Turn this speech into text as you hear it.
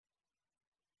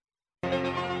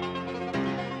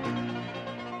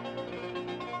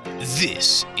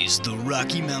This is the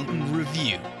Rocky Mountain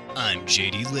Review. I'm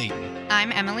JD Layton.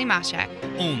 I'm Emily Moshak.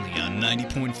 Only on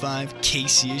 90.5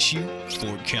 KCSU,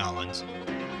 Fort Collins.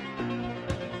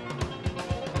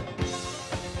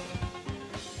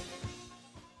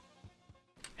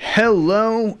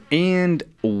 Hello and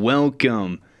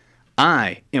welcome.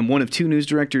 I am one of two news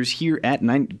directors here at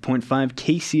 90.5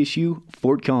 KCSU,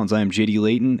 Fort Collins. I am JD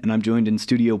Layton, and I'm joined in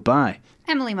studio by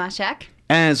Emily Moshak.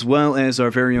 as well as our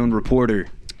very own reporter,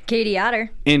 Katie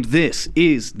Otter. and this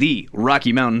is the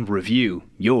Rocky Mountain Review,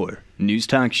 your news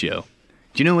talk show.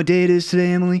 Do you know what day it is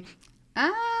today, Emily?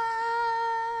 I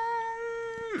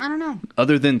don't know.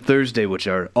 Other than Thursday, which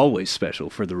are always special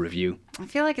for the review. I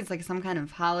feel like it's like some kind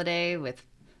of holiday with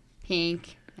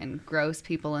pink and gross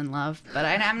people in love, but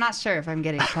I'm not sure if I'm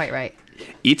getting it quite right.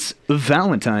 It's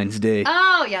Valentine's Day.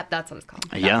 Oh, yeah, that's what it's called.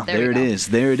 Yeah, There there we it go. is.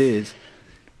 There it is.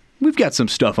 We've got some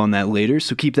stuff on that later,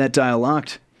 so keep that dial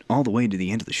locked all the way to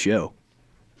the end of the show.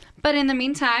 But in the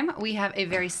meantime, we have a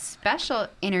very special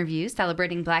interview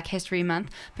celebrating Black History Month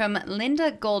from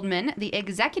Linda Goldman, the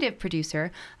executive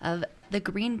producer of the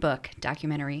Green Book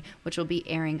documentary, which will be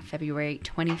airing February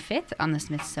 25th on the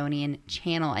Smithsonian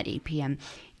Channel at 8 p.m.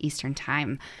 Eastern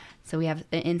Time. So we have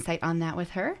an insight on that with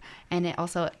her. And it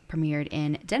also premiered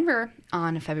in Denver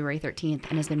on February 13th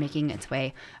and has been making its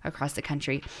way across the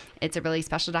country. It's a really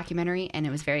special documentary, and it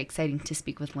was very exciting to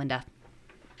speak with Linda.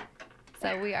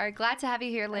 So we are glad to have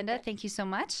you here, Linda. Thank you so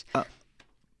much.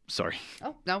 Sorry.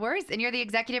 Oh, no worries. And you're the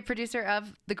executive producer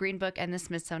of the Green Book and the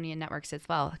Smithsonian Networks as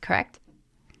well, correct?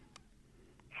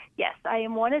 Yes, I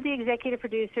am one of the executive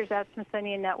producers at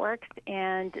Smithsonian Networks,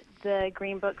 and the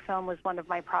Green Book film was one of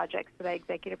my projects that I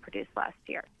executive produced last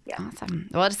year. Yeah. Awesome.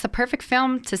 Well, it's the perfect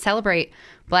film to celebrate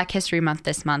Black History Month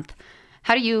this month.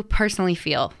 How do you personally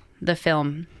feel the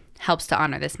film helps to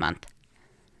honor this month?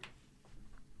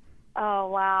 Oh,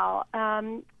 wow.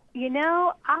 I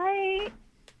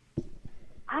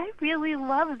really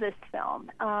love this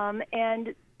film,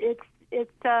 and it's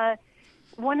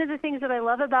one of the things that I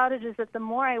love about it is that the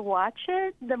more I watch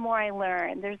it, the more I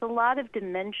learn. There's a lot of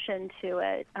dimension to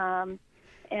it, and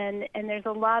there's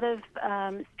a lot of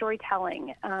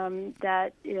storytelling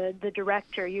that the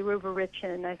director, Yoruba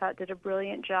Richin, I thought did a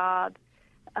brilliant job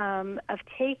of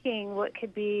taking what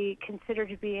could be considered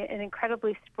to be an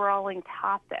incredibly sprawling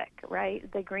topic, right?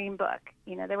 The Green Book.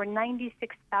 You know, there were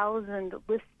 96,000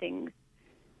 listings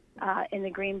in the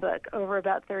Green Book over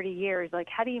about 30 years. Like,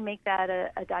 how do you make that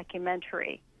a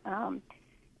documentary? And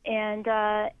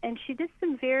she did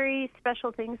some very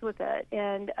special things with it.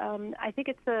 And I think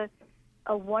it's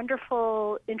a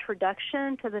wonderful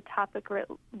introduction to the topic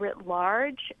writ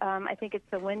large. I think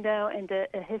it's a window into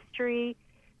a history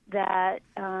that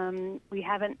we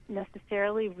haven't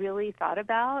necessarily really thought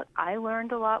about. I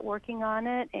learned a lot working on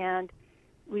it, and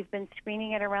we've been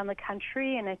screening it around the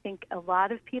country, and I think a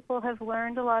lot of people have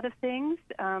learned a lot of things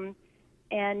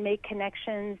and made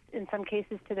connections, in some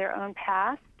cases, to their own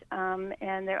past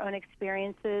and their own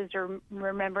experiences or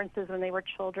remembrances when they were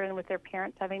children with their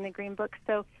parents having the Green Book.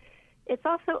 So it's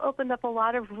also opened up a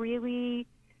lot of really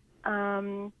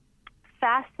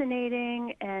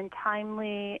fascinating and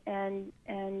timely and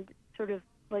sort of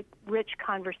like rich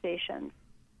conversations.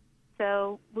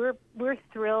 So we're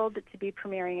thrilled to be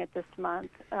premiering it this month.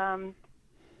 And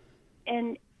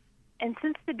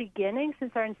since the beginning,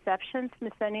 since our inception,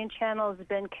 Smithsonian Channel has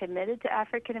been committed to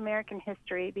African American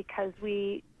history because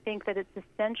we think that it's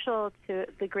essential to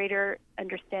the greater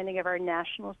understanding of our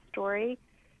national story.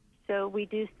 So we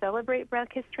do celebrate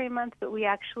Black History Month, but we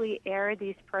actually air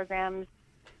these programs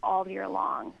all year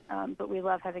long. But we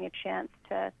love having a chance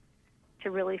to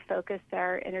really focus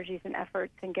our energies and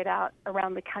efforts and get out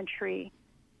around the country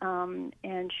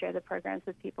and share the programs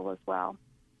with people as well.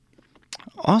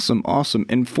 Awesome.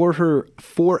 And for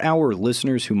our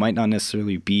listeners who might not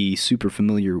necessarily be super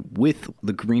familiar with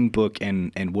the Green Book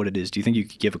and what it is, do you think you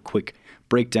could give a quick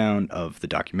breakdown of the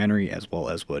documentary as well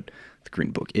as what the Green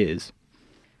Book is?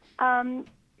 So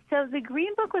the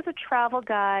Green Book was a travel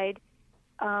guide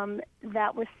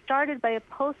that was started by a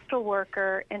postal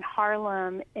worker in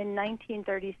Harlem in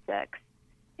 1936.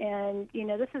 And,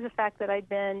 this is a fact that I'd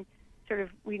been sort of,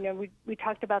 we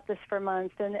talked about this for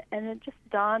months, and it just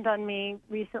dawned on me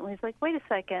recently. It's like, wait a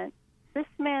second, this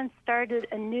man started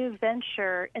a new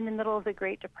venture in the middle of the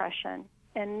Great Depression,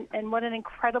 and what an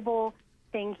incredible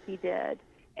thing he did.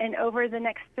 And over the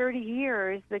next 30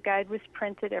 years, the guide was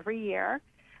printed every year.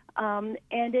 And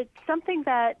it's something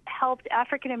that helped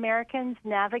African Americans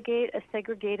navigate a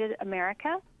segregated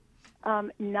America,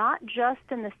 not just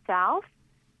in the South.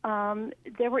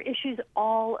 There were issues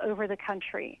all over the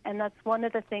country, and that's one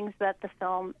of the things that the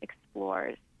film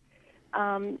explores.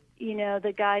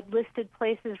 The guide listed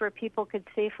places where people could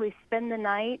safely spend the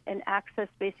night and access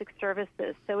basic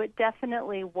services. So it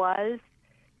definitely was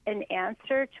an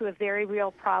answer to a very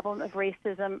real problem of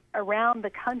racism around the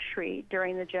country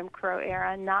during the Jim Crow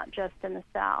era, not just in the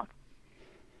South.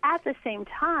 At the same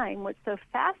time, what's so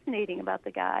fascinating about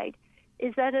the guide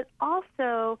is that it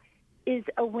also is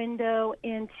a window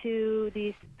into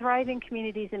these thriving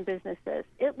communities and businesses.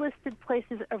 It listed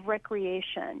places of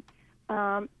recreation.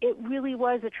 It really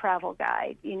was a travel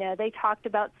guide. They talked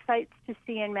about sights to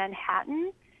see in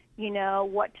Manhattan,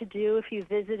 what to do if you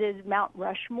visited Mount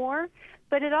Rushmore,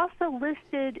 but it also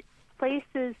listed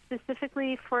places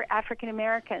specifically for African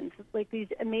Americans, like these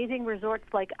amazing resorts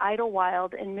like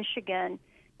Idlewild in Michigan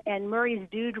and Murray's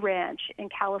Dude Ranch in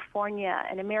California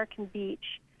and American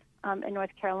Beach in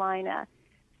North Carolina.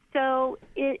 So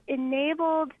it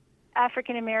enabled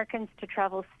African Americans to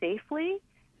travel safely,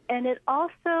 and it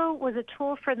also was a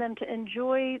tool for them to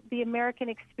enjoy the American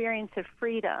experience of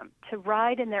freedom, to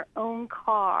ride in their own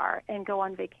car and go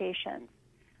on vacations.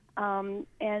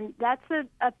 And that's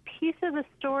a piece of the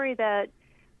story that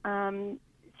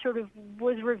sort of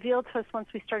was revealed to us once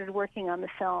we started working on the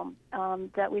film,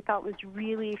 that we thought was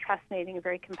really fascinating and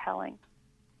very compelling.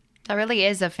 That really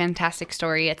is a fantastic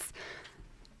story. It's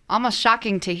almost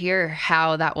shocking to hear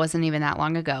how that wasn't even that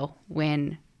long ago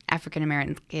when African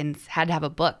Americans had to have a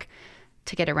book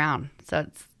to get around. So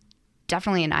it's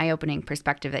definitely an eye-opening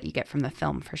perspective that you get from the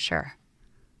film for sure.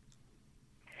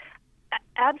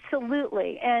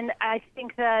 Absolutely. And I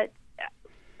think that,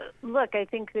 we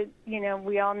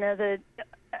all know that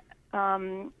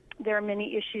there are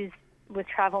many issues with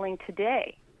traveling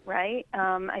today, right?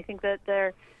 I think that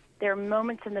there are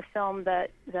moments in the film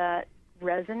that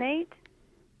resonate.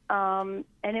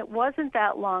 And it wasn't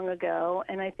that long ago,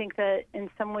 and I think that in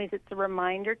some ways it's a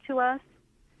reminder to us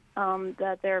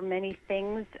that there are many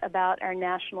things about our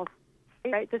national,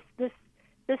 right?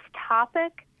 This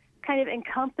topic kind of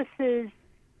encompasses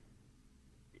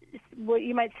what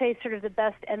you might say sort of the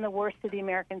best and the worst of the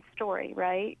American story,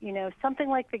 right? Something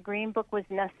like the Green Book was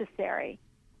necessary.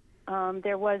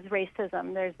 There was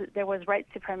racism, there was white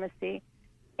supremacy,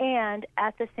 and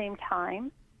at the same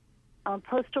time,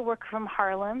 postal worker from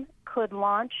Harlem could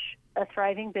launch a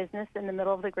thriving business in the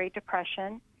middle of the Great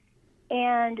Depression,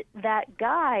 and that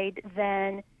guide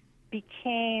then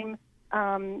became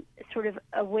sort of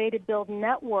a way to build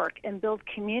network and build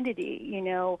community.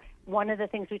 One of the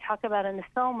things we talk about in the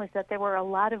film was that there were a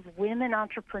lot of women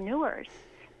entrepreneurs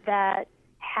that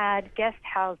had guest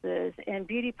houses and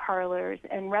beauty parlors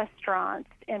and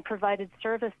restaurants and provided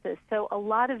services. So a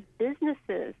lot of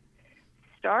businesses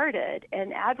started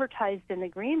and advertised in the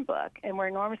Green Book and were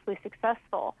enormously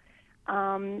successful.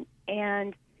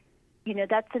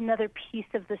 That's another piece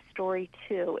of the story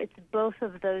too. It's both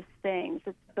of those things.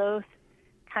 It's both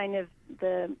kind of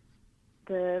the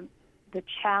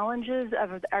challenges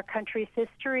of our country's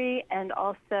history and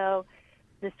also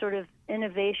the sort of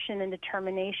innovation and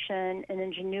determination and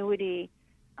ingenuity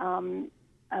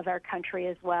of our country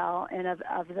as well, and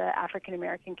of the African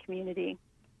American community.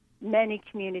 Many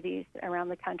communities around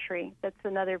the country. That's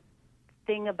another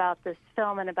thing about this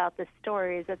film and about this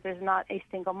story, is that there's not a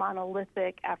single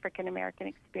monolithic African American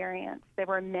experience. There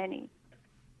were many.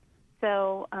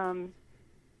 So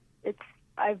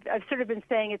I've sort of been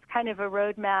saying it's kind of a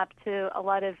roadmap to a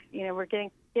lot of, we're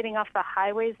getting off the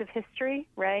highways of history,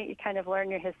 right? You kind of learn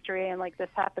your history and like this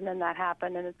happened and that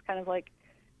happened, and it's kind of like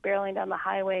barreling down the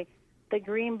highway. The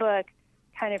Green Book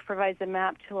kind of provides a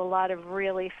map to a lot of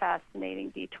really fascinating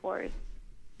detours,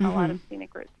 a lot of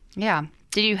scenic routes. Yeah.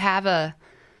 Did you have a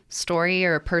story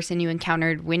or a person you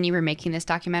encountered when you were making this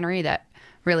documentary that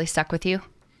really stuck with you?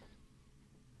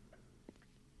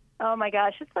 Oh my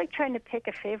gosh, it's like trying to pick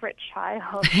a favorite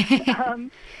child.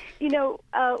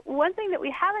 One thing that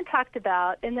we haven't talked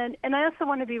about, and I also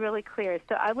want to be really clear.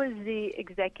 So I was the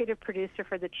executive producer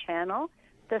for the channel.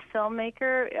 The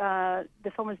filmmaker,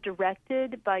 the film was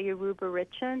directed by Yoruba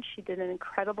Richan. She did an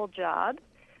incredible job,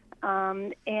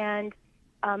 and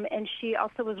she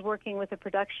also was working with a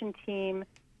production team,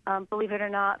 believe it or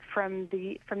not, from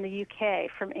the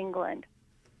UK, from England.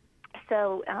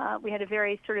 So we had a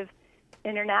very sort of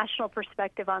international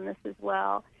perspective on this as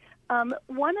well.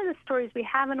 One of the stories we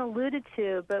haven't alluded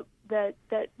to, but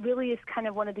that really is kind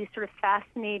of one of these sort of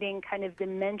fascinating kind of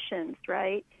dimensions,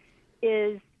 right,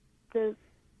 is the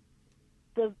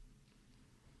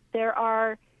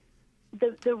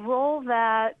role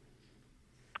that,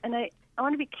 and I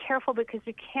want to be careful because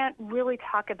we can't really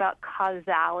talk about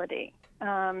causality,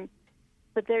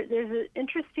 but there's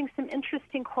some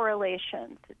interesting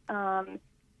correlations.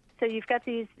 So you've got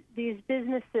these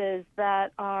businesses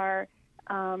that are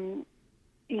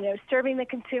serving the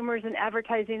consumers and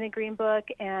advertising the Green Book,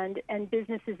 and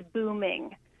business is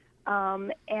booming.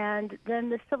 And then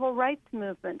the civil rights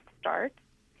movement starts,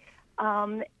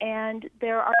 and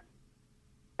there are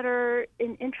that are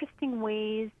in interesting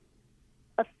ways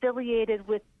affiliated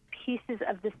with pieces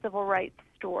of the civil rights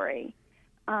story.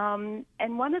 And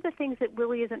one of the things that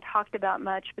really isn't talked about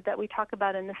much, but that we talk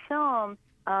about in the film,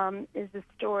 is the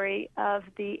story of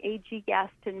the A.G.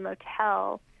 Gaston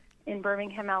Motel in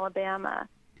Birmingham, Alabama.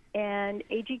 And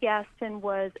A.G. Gaston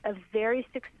was a very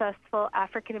successful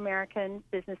African-American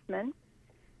businessman,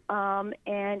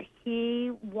 and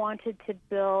he wanted to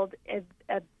build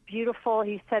a beautiful,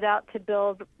 he set out to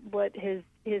build what his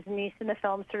niece in the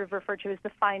film sort of referred to as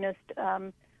the finest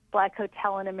black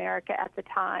hotel in America at the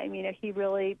time. He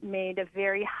really made a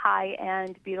very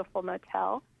high-end, beautiful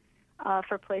motel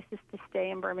for places to stay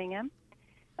in Birmingham,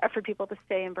 or for people to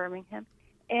stay in Birmingham.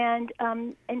 And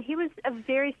he was a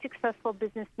very successful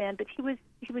businessman, but he was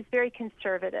very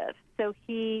conservative. So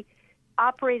he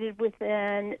operated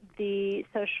within the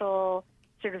social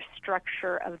sort of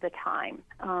structure of the time,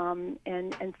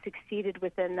 and succeeded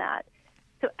within that.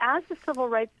 So as the civil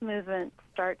rights movement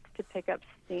starts to pick up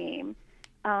steam,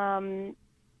 and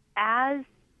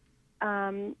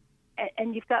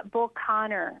you've got Bull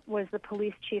Connor was the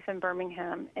police chief in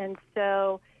Birmingham, and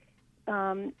so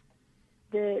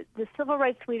the civil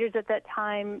rights leaders at that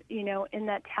time, in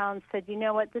that town said,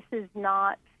 what, this is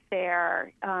not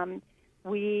fair.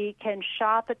 We can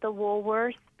shop at the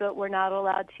Woolworths, but we're not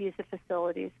allowed to use the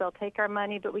facilities. They'll take our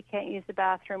money, but we can't use the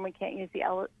bathroom. We can't use the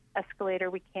escalator.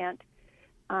 We can't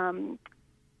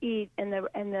eat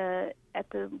at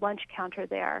the lunch counter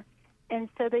there. And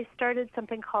so they started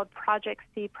something called Project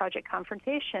C, Project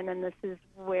Confrontation, and this is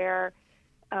where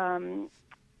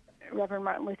Reverend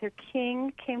Martin Luther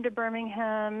King came to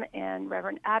Birmingham, and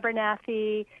Reverend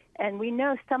Abernathy, and we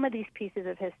know some of these pieces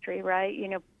of history, right?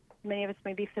 Many of us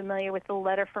may be familiar with the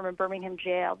letter from a Birmingham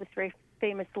jail, this very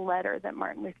famous letter that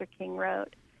Martin Luther King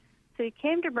wrote. So he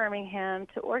came to Birmingham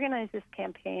to organize this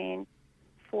campaign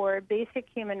for basic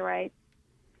human rights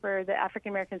for the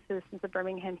African-American citizens of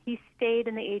Birmingham. He stayed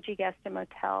in the A.G. Gaston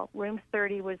Motel. Room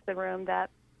 30 was the room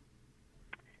that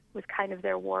was kind of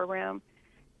their war room.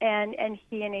 And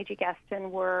he and A.G. Gaston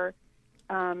were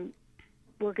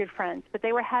good friends. But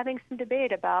they were having some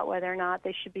debate about whether or not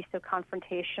they should be so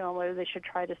confrontational, whether they should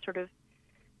try to sort of,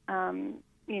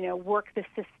 work the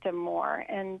system more.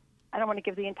 And I don't want to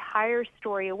give the entire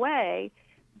story away,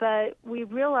 but we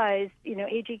realized,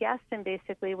 A.G. Gaston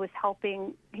basically was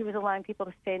he was allowing people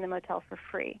to stay in the motel for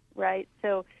free, right?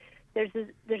 So there's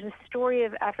a story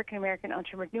of African-American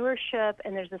entrepreneurship,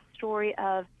 and there's a story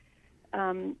of,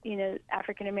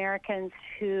 African-Americans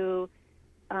who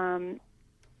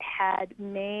had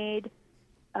made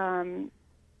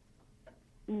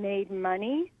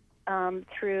money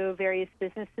through various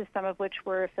businesses, some of which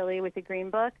were affiliated with the Green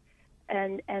Book,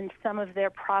 and some of their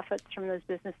profits from those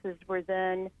businesses were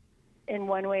then, in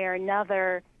one way or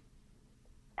another,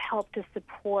 helped to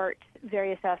support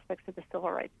various aspects of the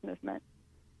civil rights movement.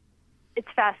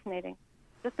 It's fascinating.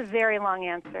 That's a very long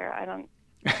answer. I don't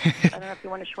know if you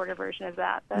want a shorter version of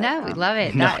that. But, no, we love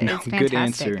it. No, It's fantastic. good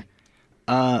answer.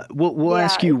 We'll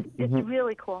ask you. It's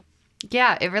really cool.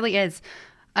 Yeah, it really is.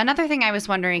 Another thing I was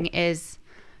wondering is,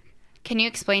 can you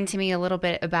explain to me a little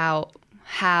bit about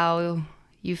how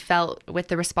you felt with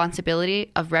the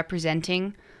responsibility of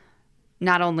representing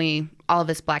not only all of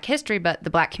this Black history, but the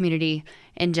Black community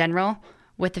in general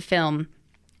with the film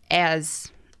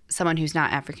as someone who's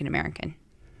not African American?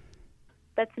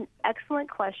 That's an excellent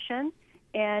question,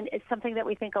 and it's something that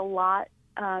we think about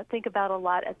a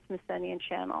lot at Smithsonian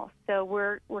Channel. So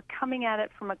we're coming at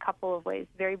it from a couple of ways.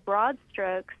 Very broad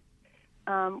strokes.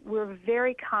 We're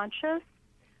very conscious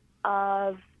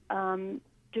of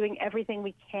doing everything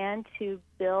we can to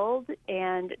build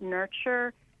and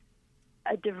nurture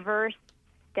a diverse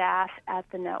staff at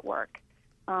the network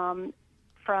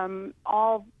from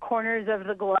all corners of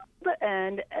the globe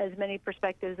and as many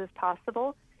perspectives as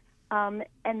possible. And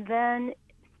then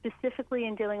specifically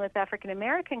in dealing with African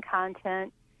American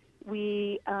content,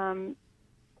 we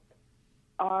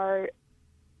are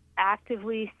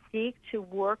actively seek to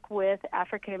work with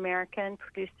African American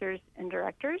producers and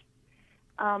directors.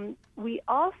 We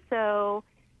also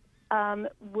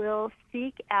will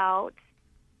seek out,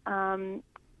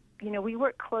 we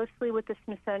work closely with the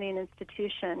Smithsonian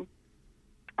Institution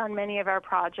on many of our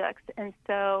projects, and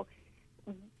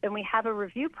we have a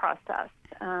review process.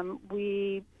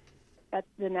 At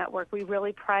the network, we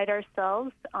really pride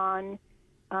ourselves on,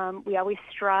 we always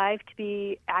strive to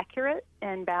be accurate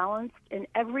and balanced in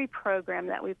every program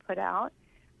that we put out.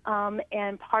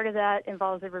 And part of that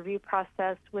involves a review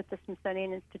process with the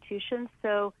Smithsonian Institution.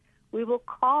 So we will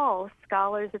call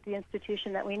scholars at the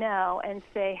institution that we know and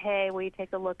say, hey, will you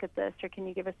take a look at this, or can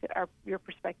you give us your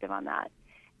perspective on that?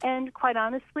 And quite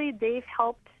honestly, they've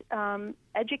helped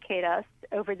educate us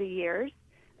over the years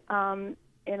in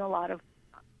a lot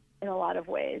of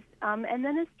ways. And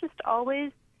then it's just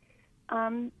always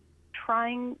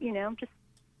trying, just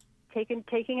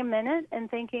taking a minute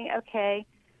and thinking, okay,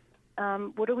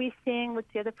 what are we seeing? What's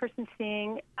the other person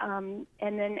seeing? And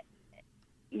then,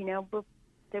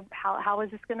 how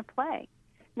is this going to play?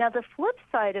 Now, the flip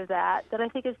side of that I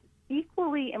think is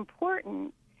equally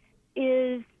important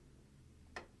is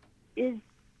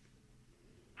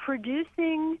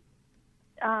producing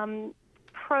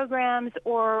programs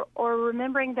or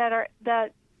remembering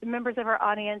that members of our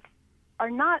audience are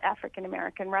not African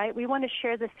American, right? We want to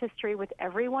share this history with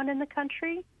everyone in the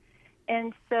country.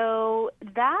 And so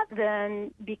that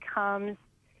then becomes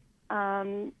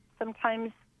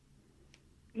sometimes,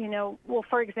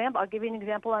 for example, I'll give you an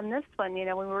example on this one.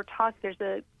 When we were talking, there's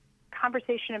a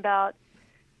conversation about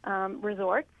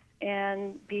resorts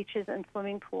and beaches and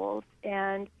swimming pools.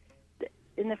 And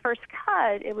in the first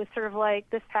cut, it was sort of like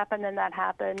this happened and that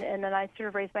happened. And then I sort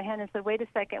of raised my hand and said, wait a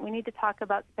second, we need to talk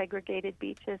about segregated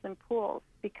beaches and pools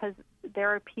because there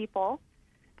are people.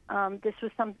 This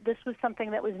was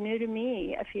something that was new to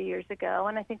me a few years ago,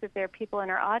 and I think that there are people in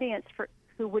our audience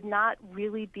who would not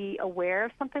really be aware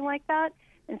of something like that.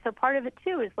 And so part of it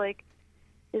too is like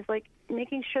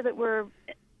making sure that we're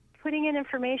putting in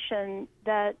information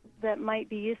that might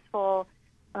be useful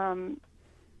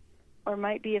or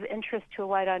might be of interest to a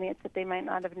wide audience that they might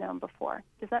not have known before.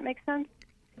 Does that make sense?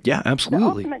 Yeah,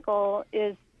 absolutely. The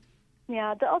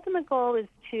ultimate goal is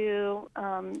to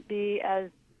be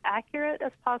as accurate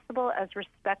as possible, as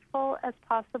respectful as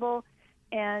possible,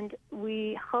 and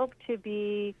we hope to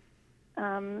be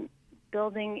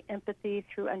building empathy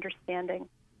through understanding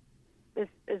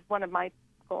is one of my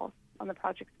goals on the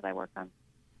projects that I work on.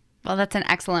 Well, that's an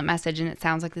excellent message, and it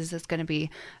sounds like this is going to be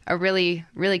a really,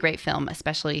 really great film,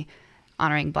 especially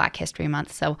honoring Black History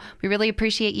Month. So we really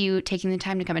appreciate you taking the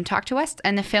time to come and talk to us,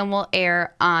 and the film will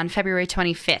air on February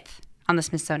 25th on the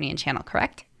Smithsonian Channel,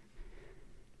 correct?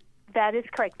 That is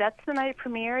correct. That's the night it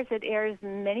premieres. It airs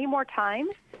many more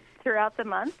times throughout the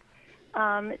month.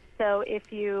 So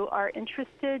if you are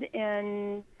interested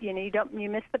in, you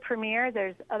miss the premiere,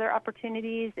 there's other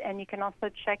opportunities, and you can also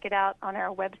check it out on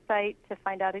our website to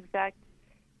find out exact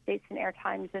dates and air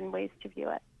times and ways to view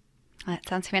it. That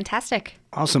sounds fantastic.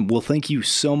 Awesome. Well, thank you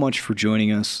so much for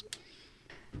joining us.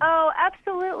 Oh,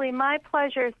 absolutely. My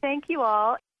pleasure. Thank you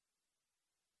all.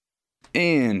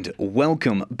 And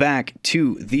welcome back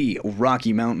to the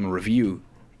Rocky Mountain Review,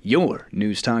 your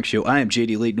news talk show. I am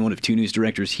JD Layton, one of two news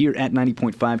directors here at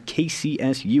 90.5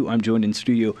 KCSU. I'm joined in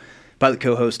studio by the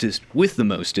co-hostess with the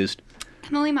mostest,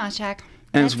 Emily Moschak.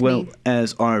 as well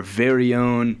as our very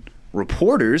own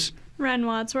reporters, Ren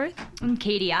Wadsworth. I'm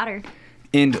Katie Otter.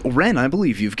 And Ren, I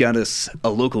believe you've got us a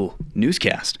local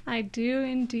newscast. I do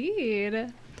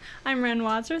indeed. I'm Ren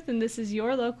Wadsworth, and this is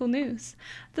your local news.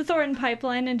 The Thornton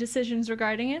Pipeline and decisions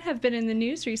regarding it have been in the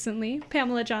news recently.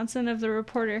 Pamela Johnson of the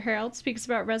Reporter Herald speaks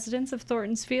about residents of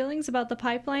Thornton's feelings about the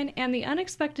pipeline and the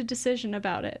unexpected decision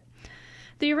about it.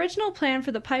 The original plan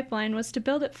for the pipeline was to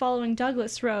build it following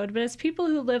Douglas Road, but as people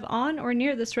who live on or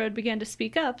near this road began to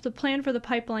speak up, the plan for the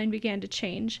pipeline began to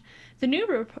change. The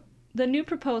new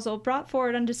proposal, brought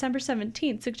forward on December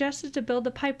 17th, suggested to build the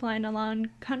pipeline along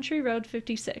Country Road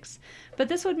 56, but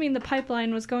this would mean the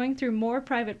pipeline was going through more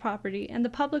private property, and the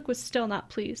public was still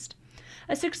not pleased.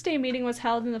 A 6-day meeting was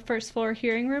held in the first-floor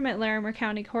hearing room at Larimer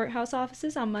County Courthouse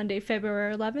offices on Monday,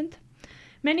 February 11th.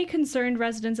 Many concerned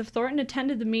residents of Thornton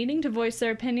attended the meeting to voice their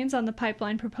opinions on the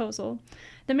pipeline proposal.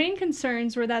 The main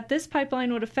concerns were that this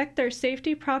pipeline would affect their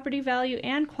safety, property value,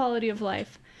 and quality of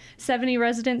life. 70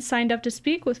 residents signed up to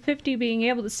speak, with 50 being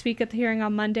able to speak at the hearing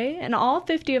on Monday, and all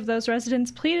 50 of those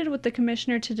residents pleaded with the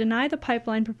commissioner to deny the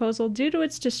pipeline proposal due to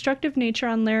its destructive nature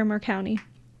on Larimer County.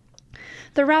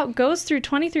 The route goes through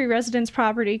 23 residents'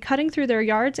 property, cutting through their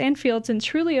yards and fields and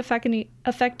truly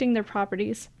affecting their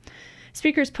properties.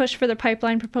 Speakers pushed for the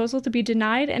pipeline proposal to be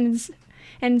denied and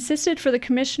insisted for the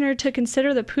commissioner to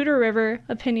consider the Poudre River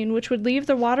opinion, which would leave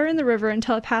the water in the river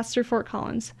until it passed through Fort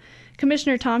Collins.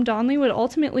 Commissioner Tom Donnelly would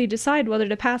ultimately decide whether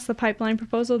to pass the pipeline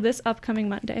proposal this upcoming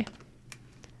Monday.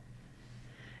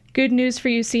 Good news for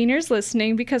you seniors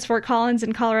listening, because Fort Collins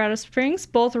and Colorado Springs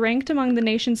both ranked among the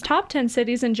nation's top 10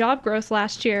 cities in job growth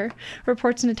last year,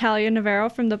 reports Natalia Navarro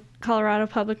from the Colorado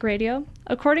Public Radio.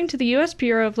 According to the U.S.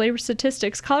 Bureau of Labor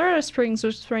Statistics, Colorado Springs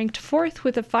was ranked 4th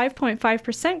with a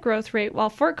 5.5% growth rate, while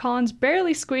Fort Collins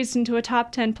barely squeezed into a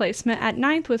top 10 placement at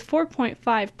 9th with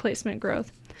 4.5 placement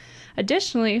growth.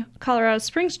 Additionally, Colorado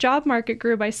Springs' job market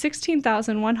grew by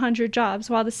 16,100 jobs,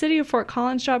 while the city of Fort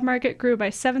Collins' job market grew by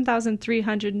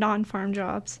 7,300 non-farm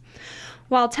jobs.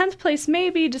 While 10th place may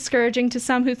be discouraging to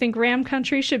some who think Ram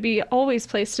Country should be always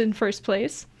placed in first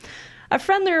place, a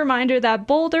friendly reminder that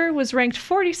Boulder was ranked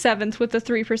 47th with a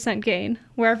 3% gain.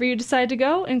 Wherever you decide to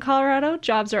go, in Colorado,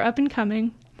 jobs are up and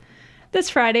coming. This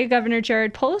Friday, Governor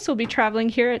Jared Polis will be traveling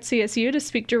here at CSU to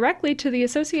speak directly to the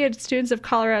Associated Students of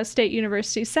Colorado State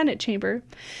University's Senate Chamber.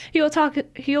 He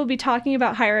will be talking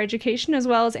about higher education, as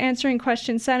well as answering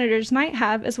questions senators might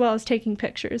have, as well as taking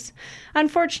pictures.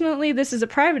 Unfortunately, this is a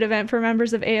private event for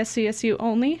members of ASCSU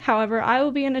only. However, I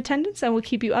will be in attendance and will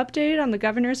keep you updated on the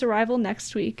governor's arrival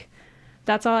next week.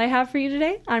 That's all I have for you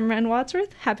today. I'm Ren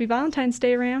Wadsworth. Happy Valentine's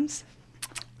Day, Rams.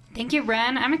 Thank you,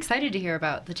 Ren. I'm excited to hear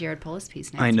about the Jared Polis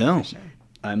piece next. I know. For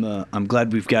sure. I'm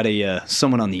glad we've got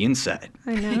someone on the inside.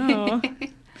 I know.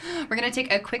 We're going to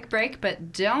take a quick break,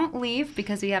 but don't leave,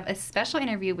 because we have a special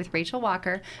interview with Rachel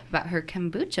Walker about her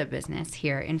kombucha business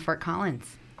here in Fort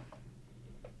Collins.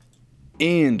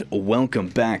 And welcome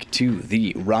back to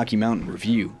the Rocky Mountain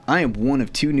Review. I am one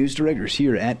of two news directors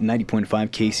here at 90.5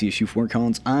 KCSU Fort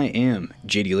Collins. I am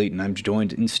JD Layton. I'm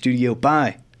joined in studio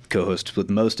by co-host with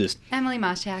the mostest, Emily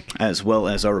Moschak, as well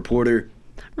as our reporter,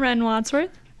 Ren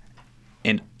Wadsworth.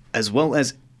 and as well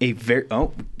as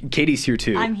Katie's here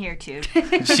too. I'm here too.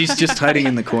 She's just hiding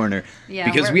in the corner. Yeah,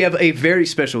 because we have a very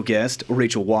special guest,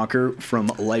 Rachel Walker from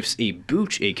Life's a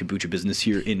Booch, a kombucha business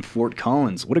here in Fort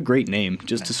Collins. What a great name,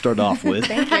 just to start off with.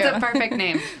 Thank you. That's a perfect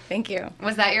name. Thank you.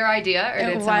 Was that your idea, or did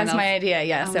It someone was else? my idea.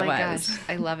 Yes, Oh it my was. gosh,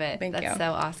 I love it. Thank That's you.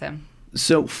 so awesome.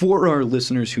 So for our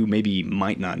listeners who maybe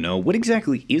might not know, what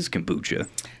exactly is kombucha?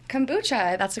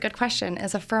 Kombucha, that's a good question,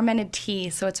 is a fermented tea.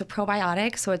 So it's a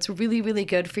probiotic. So it's really, really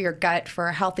good for your gut, for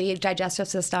a healthy digestive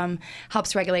system,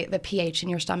 helps regulate the pH in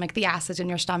your stomach, the acids in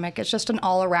your stomach. It's just an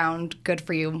all-around good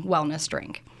for you wellness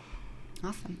drink.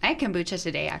 Awesome. I had kombucha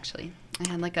today, actually. I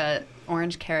had like a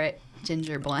orange carrot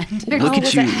ginger blend. Look at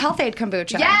was you. it Health Aid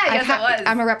Kombucha? Yeah, yes, it was.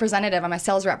 I'm a representative. I'm a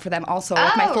sales rep for them also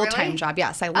with my Oh, full-time really? job.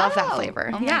 Yes, I love that flavor.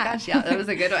 Oh my yeah. gosh, yeah, that was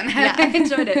a good one. Yeah. I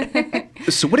enjoyed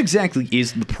it. So what exactly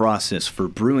is the process for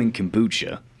brewing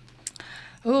kombucha?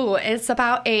 Ooh, it's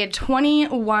about a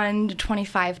 21 to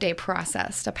 25 day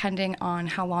process, depending on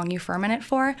how long you ferment it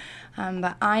for.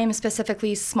 But I am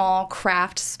specifically small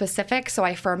craft specific, so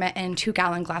I ferment in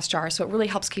 2-gallon glass jars. So it really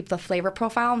helps keep the flavor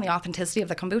profile and the authenticity of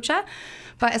the kombucha.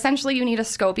 But essentially, you need a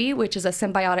SCOBY, which is a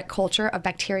symbiotic culture of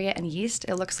bacteria and yeast.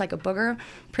 It looks like a booger,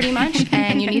 pretty much.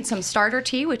 And you need some starter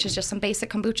tea, which is just some basic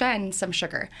kombucha, and some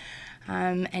sugar.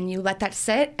 And you let that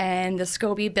sit, and the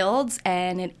SCOBY builds,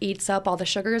 and it eats up all the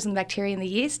sugars and the bacteria and the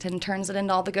yeast and turns it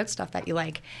into all the good stuff that you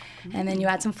like. And then you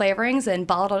add some flavorings and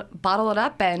bottle it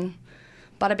up, and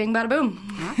bada bing, bada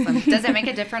boom. Awesome. Does it make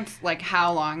a difference, like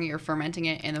how long you're fermenting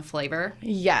it in the flavor?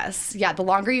 Yes. Yeah, the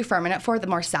longer you ferment it for, the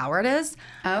more sour it is.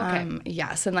 Oh, okay.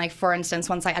 Yes, and like for instance,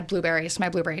 once I add blueberries to my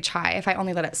blueberry chai, if I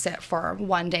only let it sit for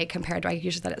 1 day compared to I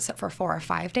usually let it sit for 4 or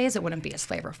 5 days, it wouldn't be as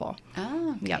flavorful.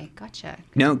 Oh, okay. Yep. Gotcha.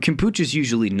 Now, kombucha is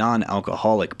usually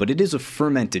non-alcoholic, but it is a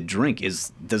fermented drink.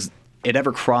 Does it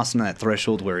ever cross on that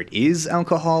threshold where it is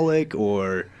alcoholic,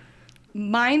 or?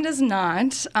 Mine does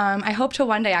not. I hope to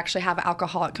one day actually have an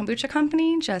alcoholic kombucha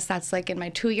company. Just that's like in my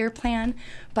 2-year plan.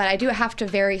 But I do have to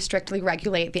very strictly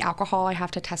regulate the alcohol. I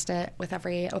have to test it with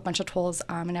a bunch of tools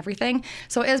and everything.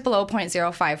 So it is below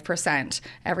 0.05%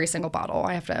 every single bottle.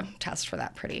 I have to test for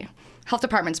that Health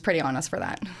department's pretty honest for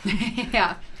that.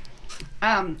 Yeah.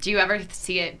 Do you ever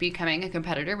see it becoming a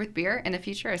competitor with beer in the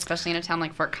future, especially in a town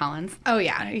like Fort Collins? Oh,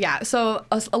 yeah. So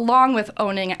along with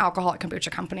owning an alcoholic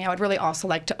kombucha company, I would really also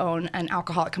like to own an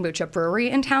alcoholic kombucha brewery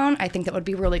in town. I think that would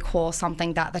be really cool,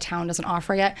 something that the town doesn't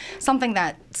offer yet, something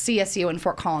that CSU and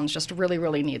Fort Collins just really,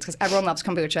 really needs, because everyone loves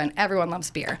kombucha and everyone loves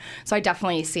beer. So I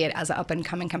definitely see it as an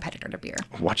up-and-coming competitor to beer.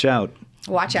 Watch out.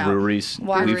 Watch out. Breweries.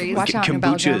 Breweries. Watch out, New Kombucha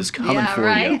Belgium. is coming Yeah, for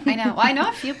right? you. I know. Well, I know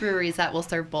a few breweries that will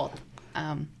serve both.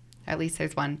 At least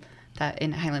there's one that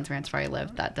in Highlands Ranch where I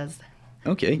live that does.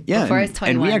 Okay, yeah. Before I was and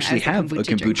 21, we I actually was a have a kombucha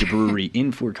kombucha drinker. brewery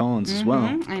in Fort Collins as well.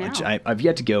 I know. Which I've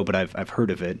yet to go, but I've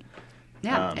heard of it.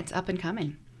 Yeah, it's up and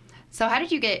coming. So how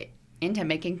did you get into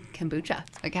making kombucha?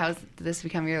 Like, how did this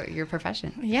become your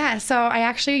profession? Yeah, so I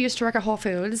actually used to work at Whole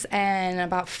Foods, and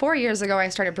about 4 years ago, I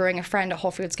started brewing. A friend at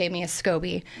Whole Foods gave me a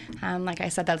SCOBY. Like I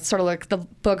said, that's sort of like the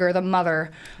booger, the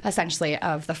mother, essentially,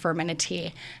 of the fermented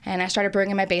tea. And I started brewing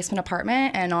in my basement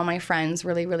apartment, and all my friends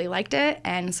really, really liked it.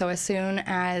 And so as soon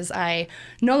as I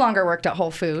no longer worked at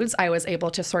Whole Foods, I was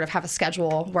able to sort of have a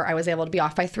schedule where I was able to be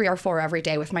off by 3 or 4 every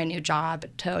day with my new job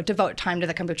to devote time to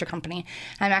the kombucha company.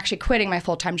 I'm actually quitting my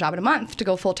full-time job in a month to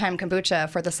go full-time kombucha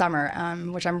for the summer,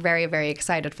 which I'm very, very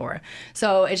excited for.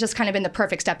 So it's just kind of been the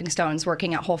perfect stepping stones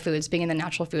working at Whole Foods, being in the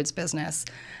natural foods business.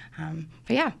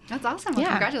 But yeah. That's awesome. Well,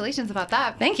 congratulations about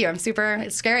that. Thank you.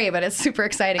 It's scary, but it's super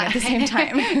exciting at the same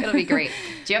time. It'll be great.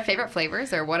 Do you have favorite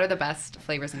flavors, or what are the best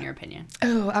flavors in your opinion?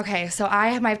 Oh, okay. So I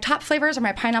have my top flavors are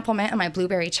my pineapple mint and my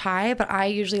blueberry chai, but I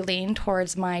usually lean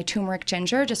towards my turmeric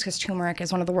ginger just because turmeric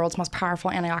is one of the world's most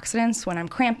powerful antioxidants. When I'm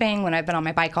cramping, when I've been on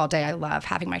my bike all day, I love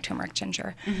having my turmeric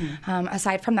ginger.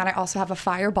 Aside from that, I also have a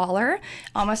fireballer.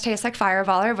 Almost tastes like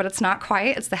fireballer, but it's not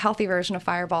quite. It's the healthy version of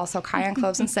fireball. So cayenne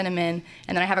cloves and cinnamon,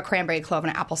 and then I have a cranberry clove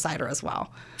and an apple cider as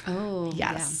well. Oh,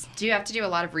 yes. Yeah. Do you have to do a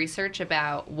lot of research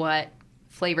about what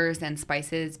flavors and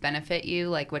spices benefit you?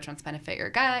 Like which ones benefit your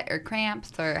gut or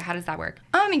cramps, or how does that work?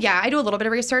 Yeah, I do a little bit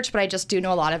of research, but I just do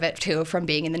know a lot of it too from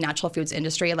being in the natural foods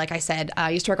industry. Like I said, I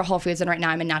used to work at Whole Foods, and right now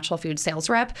I'm a natural food sales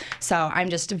rep. So I'm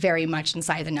just very much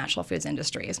inside the natural foods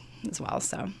industry as well.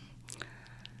 So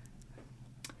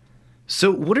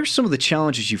what are some of the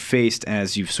challenges you faced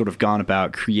as you've sort of gone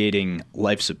about creating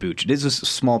Life's a Booch? It is a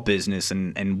small business,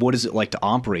 and what is it like to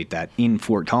operate that in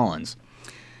Fort Collins?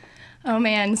 Oh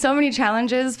man, so many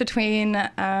challenges between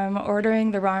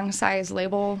ordering the wrong size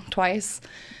label twice,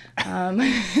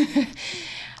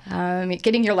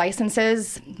 getting your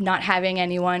licenses, not having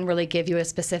anyone really give you a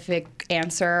specific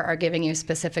answer or giving you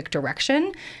specific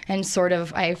direction, and sort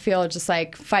of, I feel just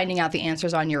like finding out the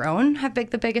answers on your own have been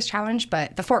the biggest challenge.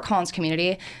 But the Fort Collins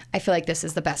community, I feel like this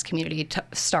is the best community to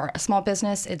start a small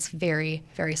business. It's very,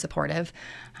 very supportive.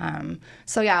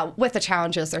 So yeah, with the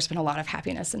challenges, there's been a lot of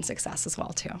happiness and success as well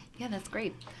too. Yeah, that's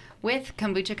great. With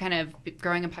kombucha kind of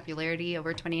growing in popularity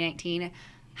over 2019,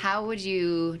 how would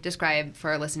you describe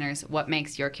for our listeners what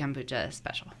makes your kombucha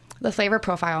special? The flavor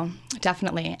profile,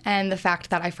 definitely. And the fact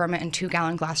that I ferment in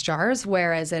 2-gallon glass jars,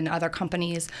 whereas in other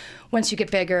companies, once you get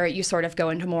bigger, you sort of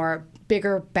go into more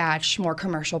bigger batch, more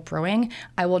commercial brewing.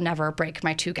 I will never break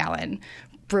my 2-gallon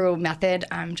brew method.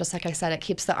 Just like I said, it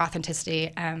keeps the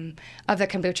authenticity of the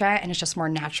kombucha, and it's just more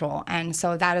natural. And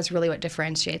so that is really what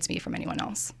differentiates me from anyone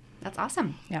else. That's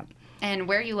awesome. Yep. And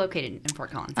where are you located in Fort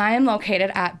Collins? I am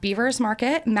located at Beavers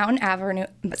Market, Mountain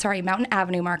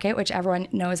Avenue Market, which everyone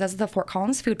knows as the Fort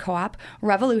Collins Food Co-op,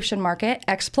 Revolution Market,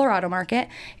 Explorado Market.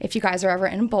 If you guys are ever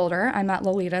in Boulder, I'm at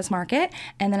Lolita's Market.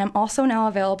 And then I'm also now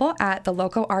available at the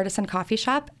Loco Artisan Coffee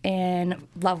Shop in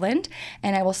Loveland.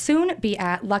 And I will soon be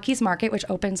at Lucky's Market, which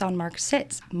opens on March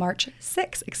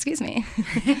 6th, excuse me.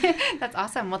 That's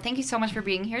awesome. Well, thank you so much for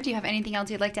being here. Do you have anything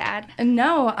else you'd like to add?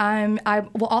 No, I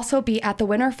will also be at the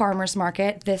Winter Farmers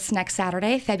Market this next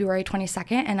Saturday, February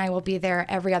 22nd, and I will be there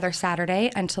every other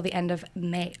Saturday until the end of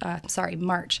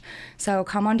March. So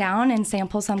come on down and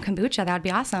sample some kombucha. That would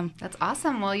be awesome. That's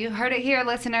awesome. Well, you heard it here,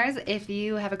 listeners. If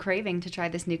you have a craving to try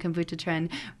this new kombucha trend,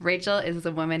 Rachel is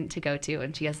the woman to go to,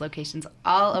 and she has locations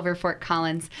all over Fort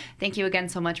Collins. Thank you again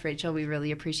so much, Rachel. We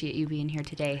really appreciate you being here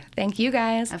today. Thank you,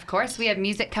 guys. Of course, we have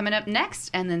music coming up next,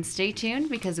 and then stay tuned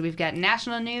because we've got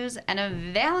national news and a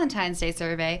Valentine's Day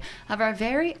survey of our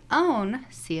very own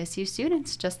CSU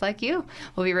students, just like you.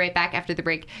 We'll be right back after the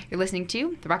break. You're listening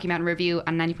to the Rocky Mountain Review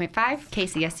on 90.5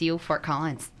 KCSU Fort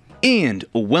Collins. And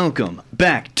welcome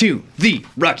back to the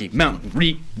Rocky Mountain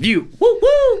Review. Woo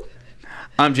woo!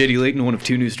 I'm JD Layton, one of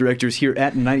 2 news directors here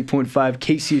at 90.5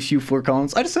 KCSU Fort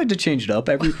Collins. I decided to change it up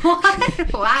every...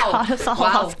 What? Wow. Caught us all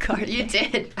off guard. You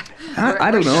did. I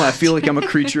don't know. I feel like I'm a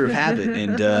creature of habit,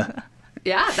 and...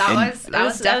 Yeah, that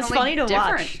was definitely funny to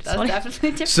different. watch. That was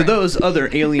definitely different. So those other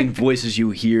alien voices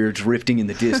you hear drifting in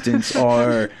the distance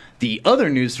are the other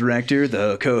news director,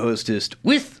 the co-hostess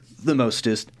with the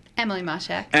mostest, Emily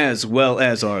Moshak. as well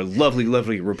as our lovely,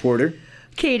 lovely reporter.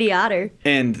 Katie Otter.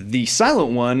 And the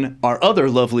silent one, our other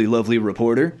lovely, lovely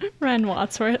reporter. Ren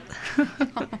Wadsworth.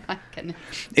 Oh my goodness.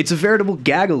 It's a veritable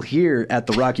gaggle here at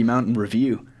the Rocky Mountain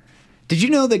Review. Did you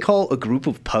know they call a group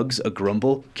of pugs a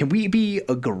grumble? Can we be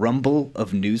a grumble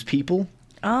of news people?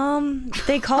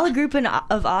 They call a group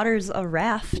of otters a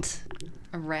raft.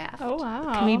 A raft? Oh,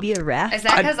 wow. Can we be a raft? Is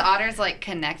that because otters like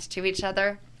connect to each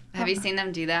other? Have you seen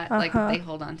them do that? Like they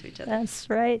hold on to each other. That's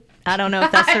right. I don't know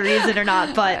if that's the reason or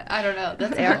not, but I don't know.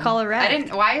 That's they are called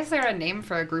rat. Why is there a name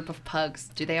for a group of pugs?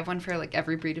 Do they have one for like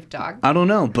every breed of dog? I don't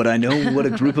know, but I know what a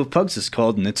group of pugs is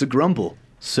called, and it's a grumble.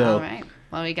 So. All right.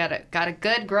 Well, we got a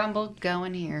good grumble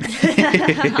going here.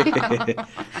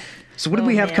 So what do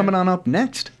we have coming on up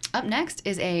next? Up next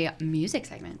is a music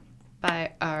segment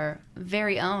by our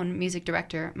very own music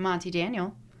director, Monty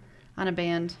Daniel, on a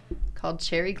band called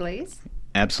Cherry Glaze.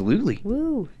 Absolutely.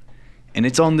 Woo. And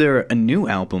it's on their a new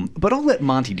album, but I'll let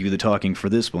Monty do the talking for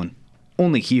this one.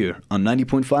 Only here on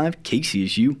 90.5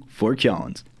 KCSU Fort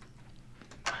Collins.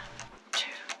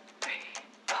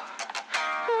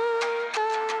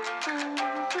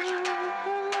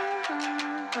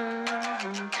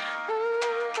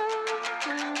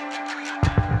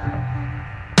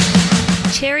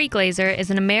 Cherry Glazer is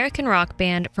an American rock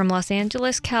band from Los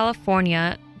Angeles,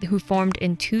 California, who formed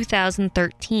in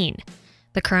 2013.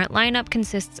 The current lineup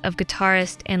consists of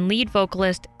guitarist and lead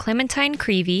vocalist Clementine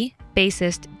Creevy,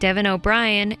 bassist Devin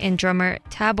O'Brien, and drummer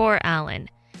Tabor Allen.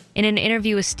 In an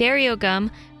interview with Stereogum,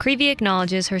 Creevy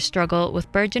acknowledges her struggle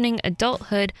with burgeoning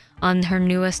adulthood on her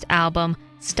newest album,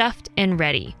 Stuffed and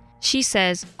Ready. She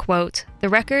says, quote, "The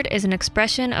record is an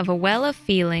expression of a well of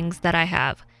feelings that I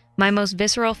have. My most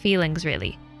visceral feelings,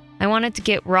 really. I wanted to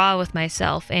get raw with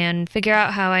myself and figure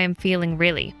out how I am feeling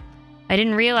really. I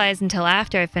didn't realize until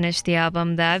after I finished the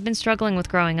album that I've been struggling with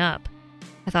growing up.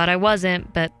 I thought I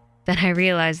wasn't, but then I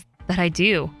realized that I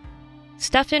do."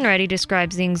 Stuffed and Ready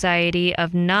describes the anxiety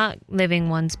of not living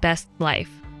one's best life,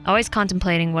 always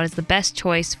contemplating what is the best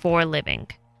choice for living.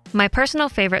 My personal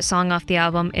favorite song off the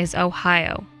album is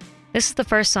Ohio. This is the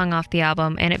first song off the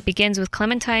album, and it begins with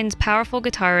Clementine's powerful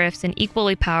guitar riffs and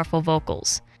equally powerful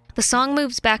vocals. The song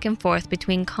moves back and forth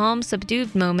between calm,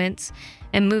 subdued moments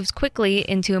and moves quickly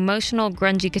into emotional,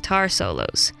 grungy guitar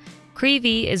solos.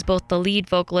 Creevy is both the lead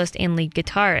vocalist and lead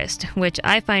guitarist, which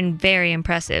I find very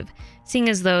impressive, seeing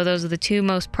as though those are the two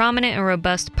most prominent and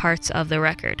robust parts of the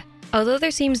record. Although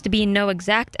there seems to be no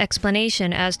exact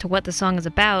explanation as to what the song is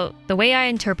about, the way I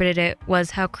interpreted it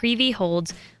was how Creevy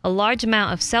holds a large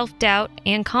amount of self-doubt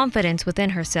and confidence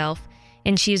within herself,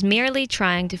 and she is merely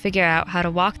trying to figure out how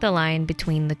to walk the line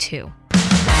between the two.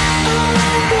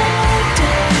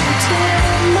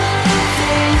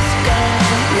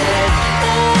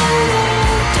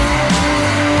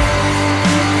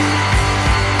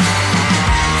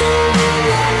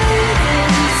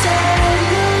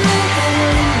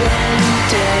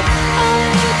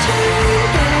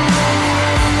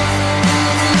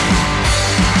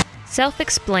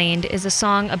 Self-Explained is a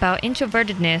song about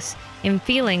introvertedness and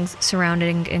feelings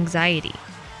surrounding anxiety.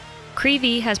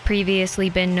 Creevy has previously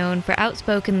been known for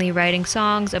outspokenly writing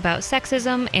songs about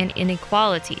sexism and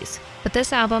inequalities, but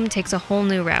this album takes a whole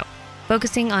new route,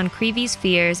 focusing on Creevy's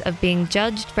fears of being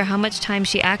judged for how much time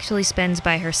she actually spends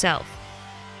by herself.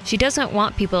 She doesn't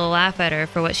want people to laugh at her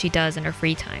for what she does in her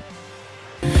free time.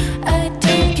 I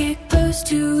don't get close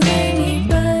to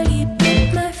anybody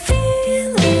but my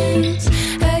feelings.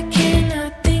 I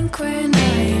cannot think when I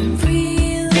am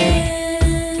reeling.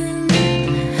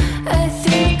 I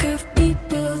think of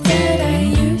people that I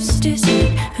used to see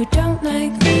who don't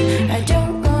like me. I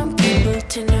don't want people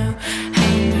to know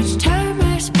how much time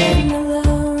I spend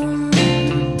alone.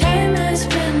 Time I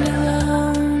spend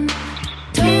alone.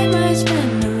 Time I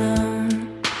spend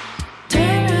alone.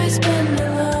 Time I spend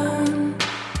alone.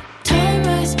 Time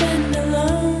I spend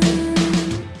alone.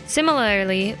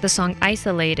 Similarly, the song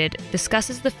Isolated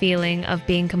discusses the feeling of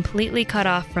being completely cut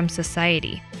off from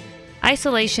society.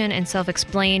 Isolation and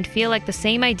Self-Explained feel like the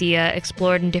same idea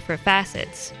explored in different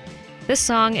facets. This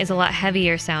song is a lot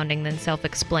heavier sounding than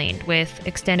Self-Explained, with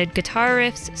extended guitar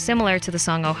riffs similar to the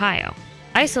song Ohio.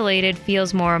 Isolated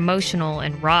feels more emotional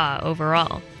and raw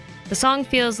overall. The song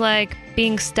feels like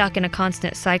being stuck in a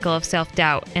constant cycle of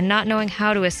self-doubt and not knowing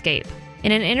how to escape.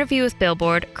 In an interview with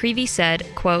Billboard, Creevy said,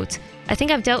 quote, "I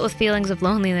think I've dealt with feelings of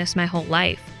loneliness my whole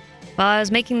life. While I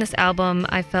was making this album,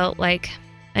 I felt like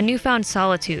a newfound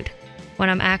solitude when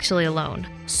I'm actually alone."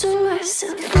 So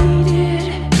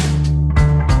isolated.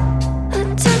 I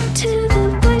talk to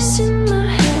the voice in my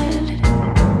head.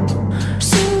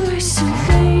 So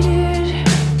isolated.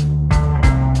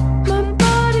 My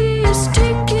body is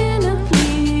taking a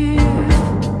leave.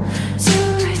 So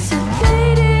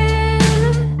isolated.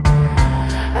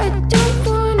 I don't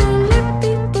wanna let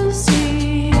people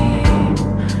see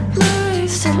my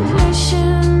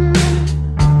isolation.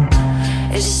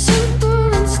 It's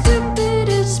simple and stupid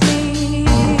as me.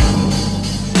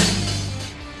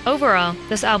 Overall,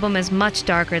 this album is much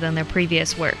darker than their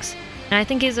previous works, and I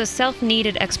think is a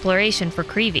self-needed exploration for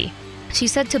Creevy. She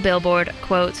said to Billboard,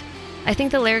 quote, I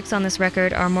think the lyrics on this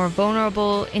record are more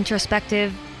vulnerable,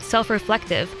 introspective,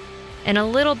 self-reflective, and a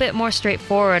little bit more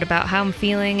straightforward about how I'm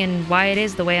feeling and why it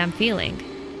is the way I'm feeling.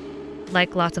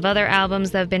 Like lots of other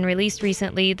albums that have been released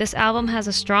recently, this album has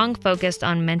a strong focus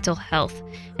on mental health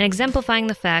and exemplifying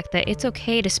the fact that it's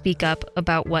okay to speak up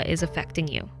about what is affecting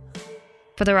you.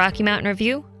 For the Rocky Mountain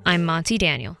Review, I'm Monty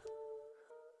Daniel.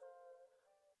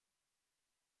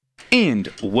 And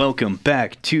welcome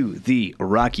back to the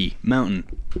Rocky Mountain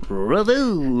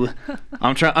Review.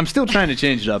 I'm still trying to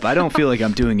change it up. I don't feel like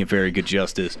I'm doing it very good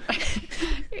justice.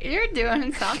 You're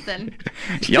doing something.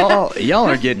 Y'all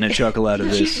are getting a chuckle out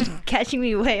of this. Catching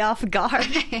me way off guard,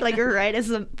 like right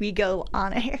as we go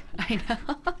on air. I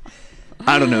know.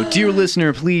 I don't know. Dear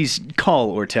listener, please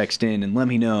call or text in and let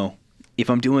me know if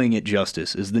I'm doing it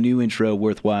justice. Is the new intro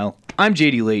worthwhile? I'm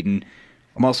JD Layton.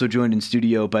 I'm also joined in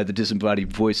studio by the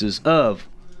disembodied voices of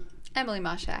Emily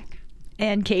Moshak.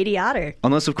 And Katie Otter.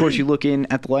 Unless, of course, you look in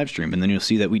at the live stream, and then you'll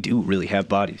see that we do really have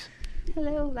bodies.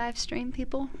 Hello, live stream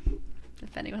people.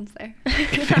 If anyone's there.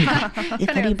 If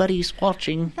anybody's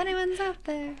watching. If anyone's out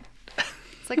there.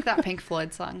 It's like that Pink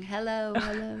Floyd song. Hello,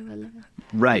 hello, hello.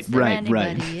 Right.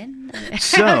 In there?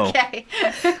 So, Okay.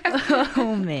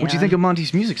 Oh, man. what do you think of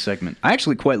Monty's music segment? I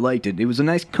actually quite liked it. It was a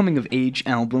nice coming-of-age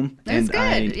album. It was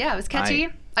and good. Yeah, it was catchy.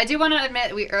 I do want to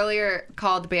admit, we earlier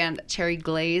called the band Cherry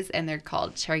Glaze, and they're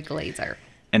called Cherry Glazer.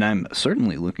 And I'm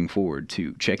certainly looking forward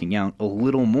to checking out a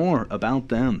little more about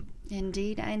them.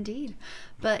 Indeed.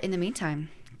 But in the meantime,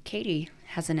 Katie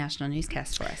has a national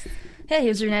newscast for us. Hey,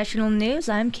 here's your national news.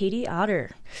 I'm Katie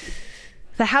Otter.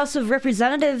 The House of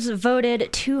Representatives voted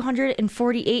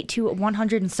 248 to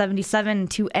 177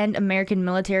 to end American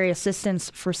military assistance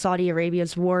for Saudi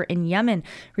Arabia's war in Yemen,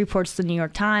 reports the New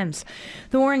York Times.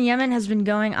 The war in Yemen has been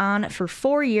going on for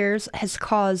 4 years, has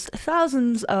caused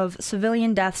thousands of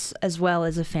civilian deaths as well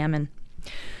as a famine.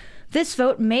 This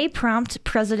vote may prompt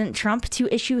President Trump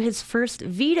to issue his first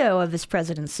veto of his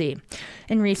presidency.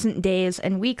 In recent days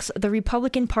and weeks, the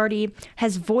Republican Party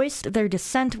has voiced their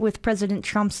dissent with President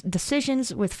Trump's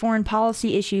decisions with foreign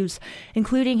policy issues,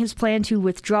 including his plan to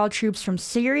withdraw troops from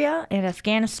Syria and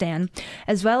Afghanistan,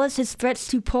 as well as his threats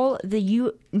to pull the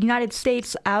United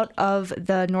States out of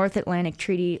the North Atlantic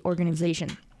Treaty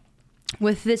Organization.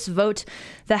 With this vote,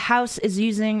 the House is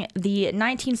using the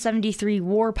 1973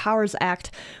 War Powers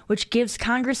Act, which gives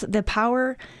Congress the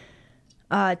power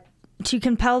to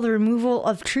compel the removal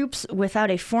of troops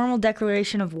without a formal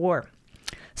declaration of war.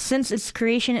 Since its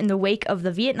creation in the wake of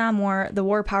the Vietnam War, the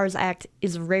War Powers Act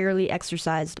is rarely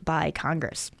exercised by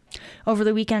Congress. Over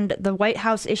the weekend, the White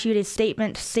House issued a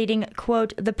statement stating,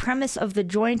 quote, "The premise of the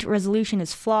joint resolution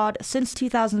is flawed. Since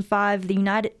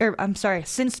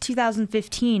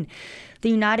 2015, the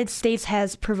United States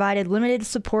has provided limited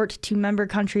support to member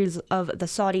countries of the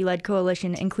Saudi-led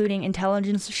coalition, including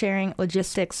intelligence sharing,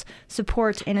 logistics,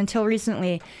 support, and until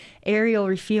recently, aerial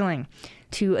refueling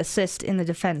to assist in the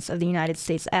defense of the United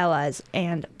States allies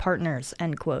and partners,"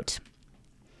 end quote.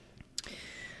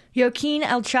 Joaquin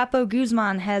El Chapo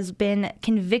Guzman has been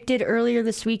convicted earlier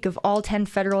this week of all 10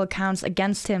 federal accounts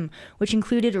against him, which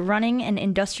included running an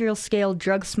industrial-scale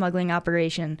drug smuggling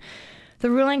operation. The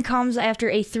ruling comes after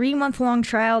a 3-month-long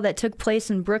trial that took place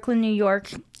in Brooklyn, New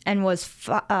York, and was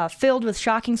filled with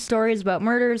shocking stories about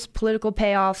murders, political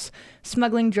payoffs,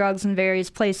 smuggling drugs in various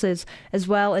places, as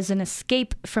well as an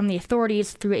escape from the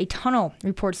authorities through a tunnel,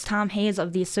 reports Tom Hayes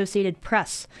of the Associated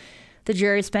Press. The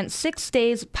jury spent 6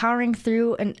 days powering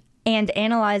through and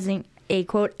analyzing a,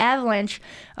 quote, avalanche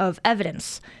of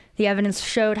evidence. The evidence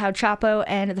showed how Chapo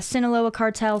and the Sinaloa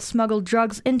cartel smuggled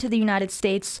drugs into the United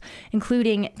States,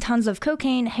 including tons of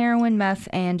cocaine, heroin, meth,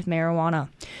 and marijuana.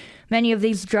 Many of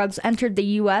these drugs entered the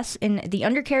U.S. in the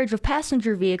undercarriage of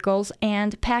passenger vehicles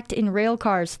and packed in rail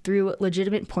cars through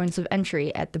legitimate points of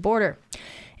entry at the border.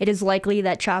 It is likely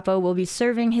that Chapo will be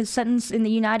serving his sentence in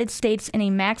the United States in a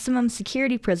maximum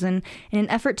security prison in an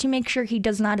effort to make sure he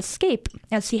does not escape,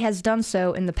 as he has done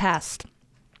so in the past.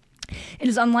 It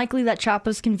is unlikely that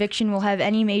Chapo's conviction will have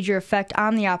any major effect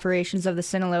on the operations of the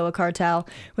Sinaloa cartel,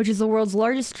 which is the world's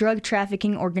largest drug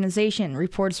trafficking organization,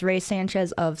 reports Ray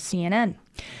Sanchez of CNN.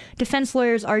 Defense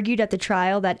lawyers argued at the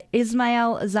trial that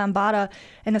Ismael Zambada,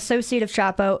 an associate of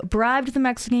Chapo, bribed the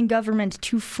Mexican government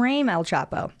to frame El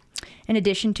Chapo. In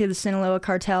addition to the Sinaloa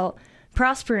cartel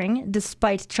prospering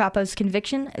despite Chapo's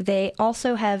conviction, they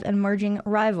also have an emerging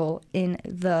rival in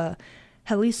the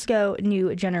Jalisco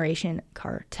New Generation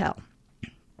cartel.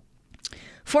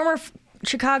 Former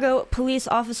Chicago police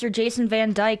officer Jason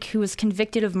Van Dyke, who was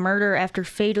convicted of murder after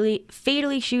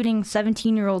fatally shooting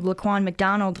 17-year-old Laquan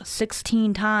McDonald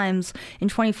 16 times in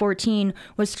 2014,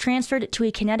 was transferred to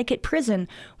a Connecticut prison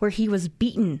where he was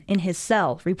beaten in his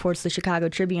cell, reports the Chicago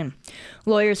Tribune.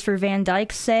 Lawyers for Van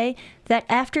Dyke say that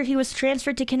after he was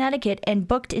transferred to Connecticut and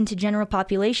booked into general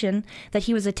population, that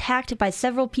he was attacked by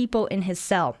several people in his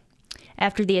cell.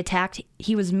 After the attack,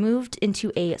 he was moved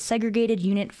into a segregated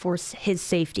unit for his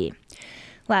safety.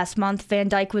 Last month, Van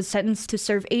Dyke was sentenced to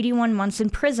serve 81 months in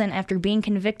prison after being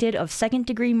convicted of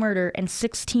second-degree murder and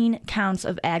 16 counts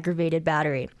of aggravated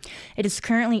battery. It is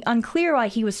currently unclear why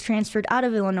he was transferred out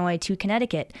of Illinois to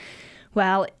Connecticut.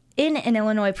 While in an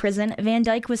Illinois prison, Van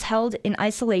Dyke was held in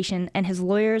isolation, and his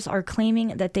lawyers are claiming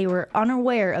that they were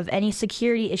unaware of any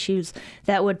security issues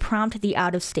that would prompt the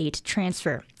out-of-state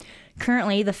transfer.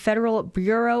 Currently, the Federal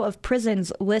Bureau of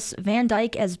Prisons lists Van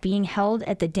Dyke as being held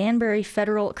at the Danbury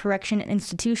Federal Correction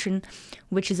Institution,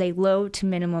 which is a low to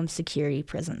minimum security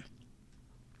prison.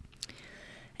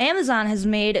 Amazon has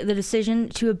made the decision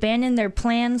to abandon their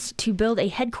plans to build a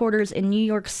headquarters in New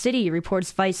York City,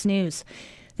 reports Vice News.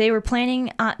 They were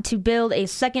planning to build a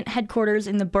second headquarters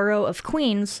in the borough of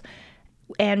Queens,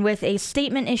 and with a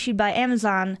statement issued by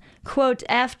Amazon, quote,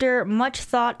 "After much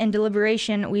thought and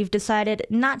deliberation, we've decided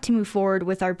not to move forward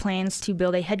with our plans to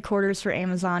build a headquarters for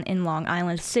Amazon in Long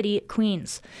Island City,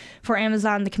 Queens. For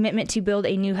Amazon, the commitment to build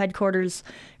a new headquarters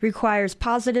requires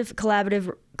positive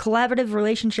collaborative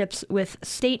relationships with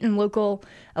state and local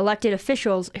elected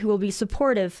officials who will be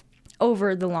supportive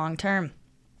over the long term."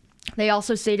 They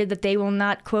also stated that they will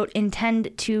not, quote,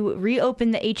 "intend to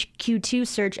reopen the HQ2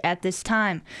 search at this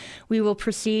time. We will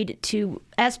proceed to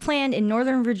as planned in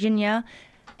Northern Virginia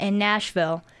and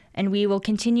Nashville, and we will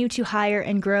continue to hire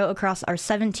and grow across our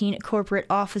 17 corporate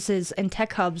offices and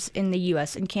tech hubs in the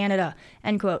U.S. and Canada,"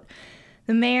 end quote.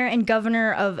 The mayor and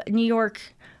governor of New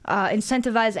York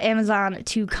incentivized Amazon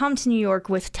to come to New York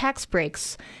with tax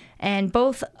breaks, and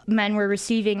both men were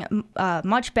receiving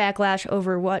much backlash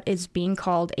over what is being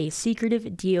called a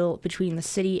secretive deal between the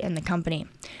city and the company.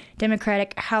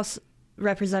 Democratic House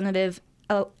Representative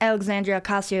Alexandria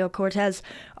Ocasio-Cortez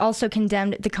also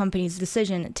condemned the company's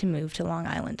decision to move to Long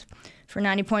Island. For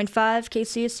 90.5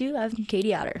 KCSU, I'm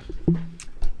Katie Otter.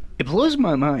 It blows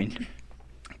my mind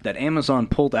that Amazon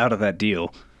pulled out of that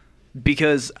deal,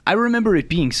 because I remember it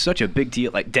being such a big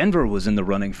deal. Like, Denver was in the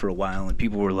running for a while, and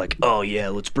people were like, "Oh yeah,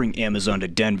 let's bring Amazon to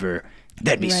Denver.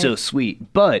 That'd be so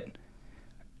sweet." But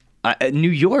New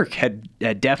York had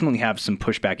definitely have some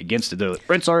pushback against it, though.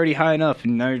 Rent's already high enough,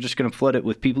 and now you're just going to flood it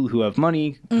with people who have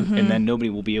money, and then nobody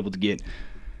will be able to get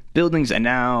buildings. And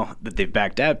now that they've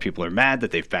backed out, people are mad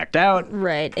that they've backed out.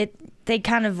 Right. They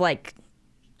kind of like,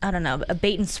 I don't know, a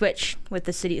bait and switch with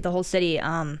the whole city.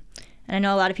 And I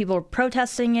know a lot of people are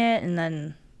protesting it, and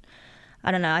then,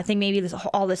 I don't know, I think maybe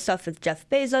all this stuff with Jeff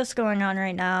Bezos going on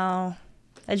right now,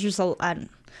 it's just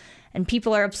and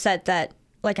people are upset that,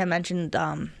 like I mentioned,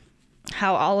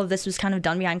 how all of this was kind of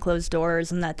done behind closed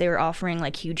doors, and that they were offering,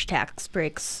 like, huge tax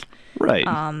breaks. Right.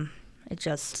 It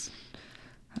just,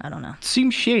 I don't know.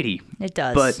 Seems shady. It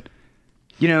does. But,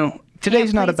 you know,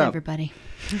 today's not about... everybody.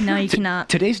 No, you cannot.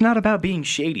 Today's not about being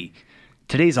shady.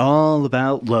 Today's all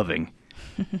about loving.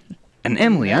 And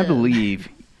Emily, I believe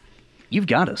you've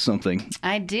got us something.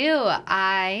 I do.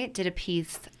 I did a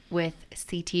piece with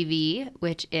CTV,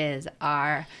 which is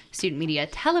our student media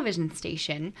television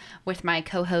station, with my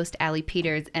co-host Allie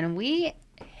Peters, and we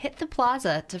hit the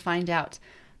plaza to find out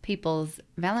people's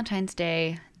Valentine's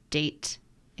Day date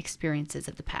experiences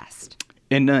of the past.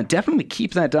 And definitely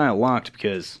keep that dial locked,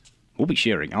 because we'll be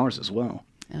sharing ours as well.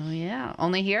 Oh yeah,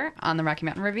 only here on the Rocky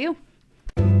Mountain Review.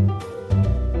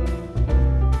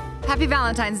 Happy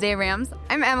Valentine's Day, Rams.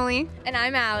 I'm Emily. And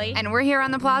I'm Allie. And we're here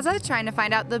on the plaza trying to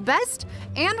find out the best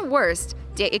and worst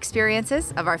date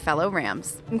experiences of our fellow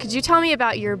Rams. And could you tell me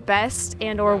about your best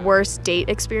and or worst date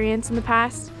experience in the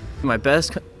past? My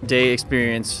best date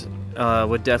experience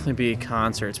would definitely be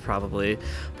concerts, probably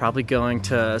going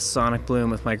to Sonic Bloom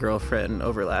with my girlfriend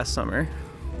over last summer.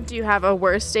 Do you have a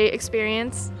worst date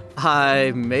experience?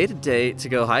 I made a date to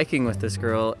go hiking with this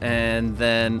girl, and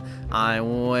then I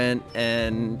went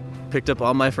and picked up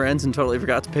all my friends and totally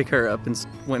forgot to pick her up, and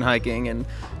went hiking and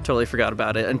totally forgot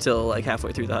about it until like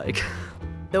halfway through the hike.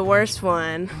 The worst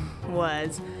one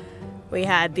was we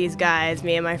had these guys,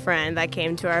 me and my friend, that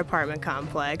came to our apartment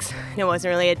complex. It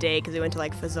wasn't really a date because we went to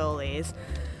like Fazoli's,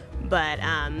 but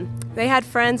they had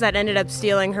friends that ended up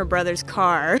stealing her brother's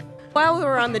car while we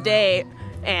were on the date,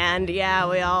 and yeah,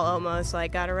 we all almost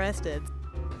like got arrested.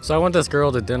 So I went with this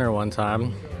girl to dinner one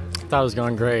time, thought it was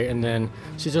going great, and then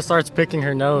she just starts picking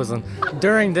her nose, and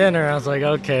during dinner I was like,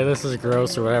 okay, this is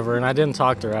gross or whatever, and I didn't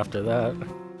talk to her after that.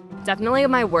 Definitely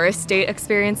my worst date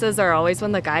experiences are always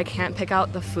when the guy can't pick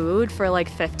out the food for like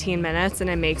 15 minutes and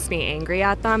it makes me angry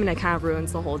at them and it kind of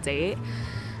ruins the whole date.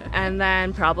 And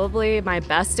then probably my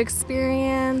best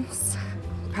experience,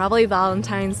 probably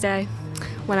Valentine's Day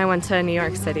when I went to New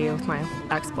York City with my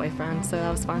ex-boyfriend, so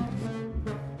that was fun.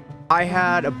 I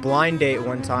had a blind date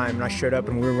one time and I showed up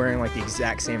and we were wearing like the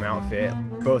exact same outfit.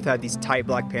 Both had these tight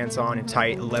black pants on and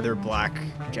tight leather black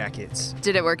jackets.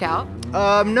 Did it work out?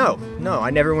 No, I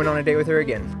never went on a date with her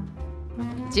again.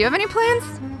 Do you have any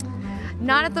plans?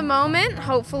 Not at the moment.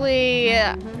 Hopefully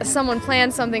someone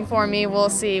plans something for me. We'll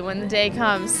see when the day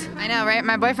comes. I know, right?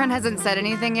 My boyfriend hasn't said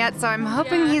anything yet, so I'm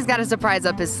hoping he's got a surprise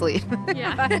up his sleeve.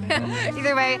 Yeah.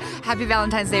 Either way, happy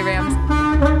Valentine's Day, Rams.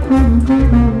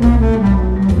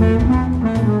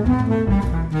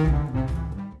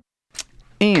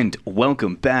 And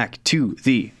welcome back to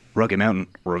the Rugged Mountain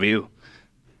Review.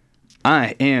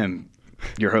 I am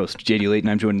your host, JD Layton.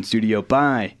 I'm joined in studio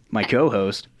by my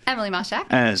co-host, Emily Moshak,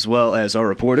 as well as our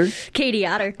reporter, Katie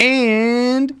Otter,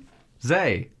 and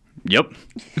Zay. Yep.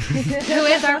 Who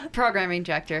is our programming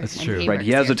director. That's true. Right,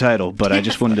 he has a title, but I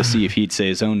just wanted to see if he'd say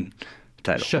his own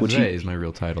title. Chef Zay is my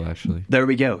real title, actually. There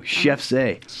we go, Chef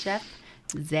Zay. Chef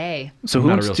Zay. So who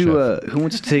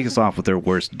wants to take us off with their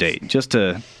worst date? Just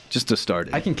to start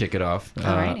it. I can kick it off.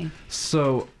 Alrighty.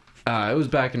 It was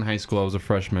back in high school. I was a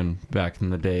freshman back in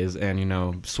the days, and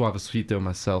suavecito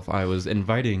myself, I was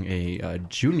inviting a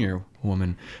junior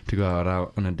woman to go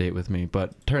out on a date with me.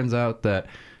 But turns out that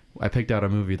I picked out a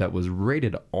movie that was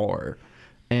rated R,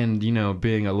 and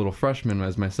being a little freshman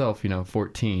as myself,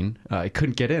 14, I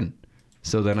couldn't get in.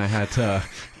 So then I had to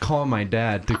call my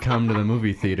dad to come to the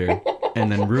movie theater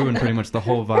and then ruin pretty much the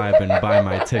whole vibe and buy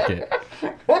my ticket.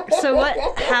 So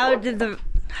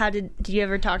did you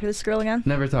ever talk to this girl again?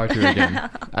 Never talked to her again.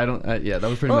 That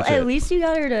was pretty much it. Well, at least you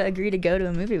got her to agree to go to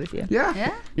a movie with you.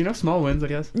 Yeah. Small wins, I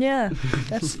guess. Yeah,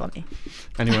 that's funny.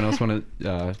 Anyone else want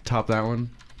to top that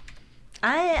one?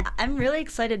 I'm really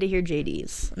excited to hear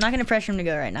JD's. I'm not going to pressure him to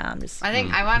go right now. I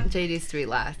think I want JD's to be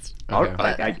last.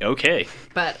 Okay.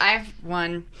 But I have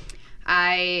one.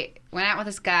 I went out with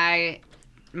this guy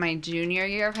my junior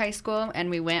year of high school, and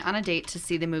we went on a date to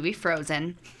see the movie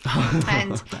Frozen.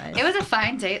 And it was a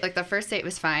fine date. Like, the first date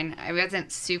was fine. I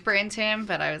wasn't super into him,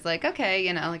 but I was like, okay,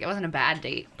 it wasn't a bad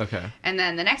date. Okay. And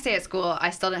then the next day at school, I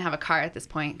still didn't have a car at this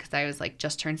point because I was,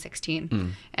 just turned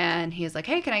 16. And he was like,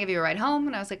 hey, can I give you a ride home?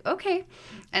 And I was like, okay.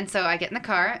 And so I get in the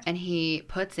car, and he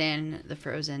puts in the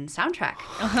Frozen soundtrack.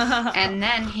 And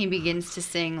then he begins to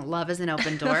sing Love is an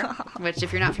Open Door, which,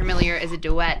 if you're not familiar, is a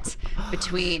duet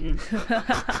between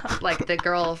the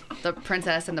girl, the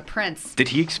princess, and the prince. Did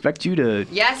he expect you to?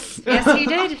 Yes, he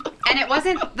did. And it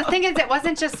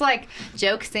wasn't just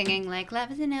joke singing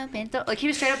love is an open door. He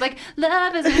was straight up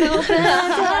love is an open door.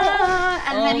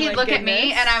 And then he'd look at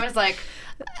me, and I was like,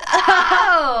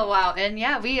 oh, wow. And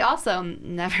yeah, we also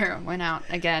never went out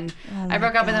again. I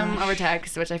broke up with him over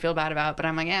text, which I feel bad about, but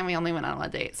I'm like, we only went on one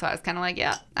date. So I was kind of like,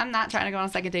 yeah, I'm not trying to go on a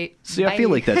second date. See, I feel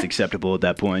like that's acceptable at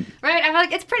that point. Right? I feel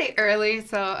like it's pretty early,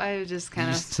 so I just kind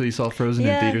of... So you saw Frozen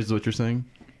in theaters is what you're saying?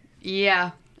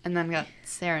 Yeah. And then got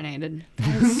serenaded.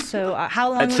 So how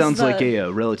long that was sounds like a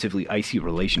relatively icy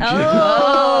relationship.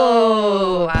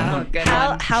 Oh, wow. Good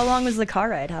one. How long was the car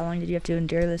ride? How long did you have to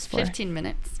endure this for? 15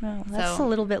 minutes. Oh, that's a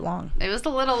little bit long. It was a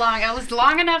little long. It was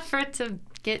long enough for it to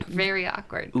get very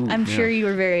awkward. Ooh, I'm sure you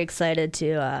were very excited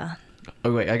to...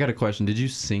 Oh, wait, I got a question. Did you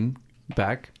sing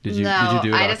back? Did you do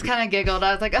it I just kind of giggled.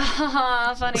 I was like,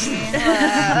 oh, funny.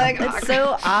 It's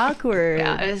so awkward.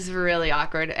 Yeah, it was really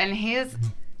awkward. And he's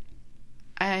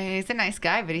a nice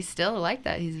guy, but he's still like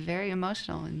that. He's very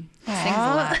emotional and sings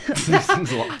a lot.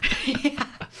 Sings a lot. Yeah.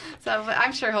 So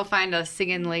I'm sure he'll find a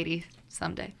singing lady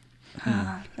someday.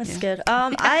 That's good.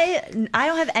 I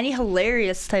don't have any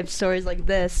hilarious type stories like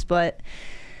this, but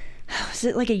was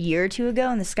it a year or two ago,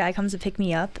 and this guy comes to pick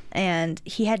me up, and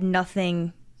he had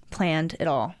nothing planned at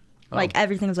all.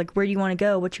 Everything was where do you want to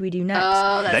go? What should we do next?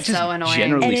 Oh, that's so annoying.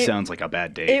 Generally sounds like a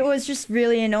bad date. It was just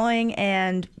really annoying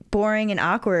and boring and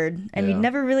awkward, and we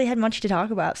never really had much to talk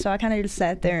about, so I kind of just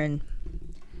sat there and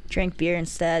drank beer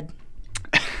instead.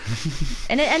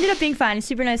 And it ended up being fine. He's a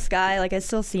super nice guy. I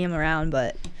still see him around,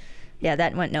 but yeah,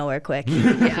 that went nowhere quick.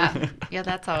 Yeah,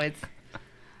 that's always...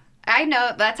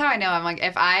 That's how I know. I'm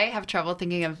if I have trouble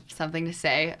thinking of something to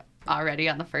say already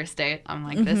on the first date,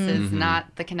 I'm this is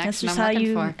not the connection I'm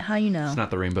looking for. How you know. It's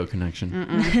not the rainbow connection.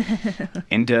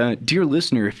 And dear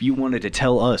listener, if you wanted to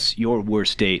tell us your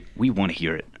worst date, we want to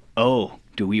hear it. Oh,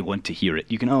 do we want to hear it?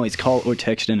 You can always call or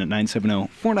text in at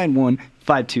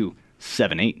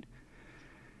 970-491-5278.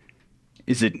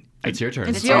 Is it? It's your turn.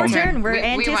 It's your turn. We're We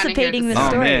wanna hear anticipating this the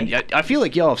story. Oh man, I feel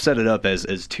like y'all have set it up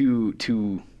as too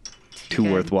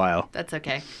worthwhile. That's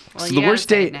okay. Well, So you the worst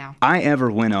gotta say it date now. I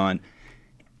ever went on,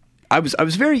 I was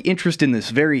very interested in this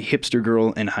very hipster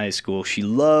girl in high school. She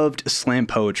loved slam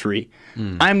poetry.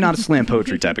 I'm not a slam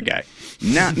poetry type of guy.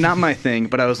 Not my thing,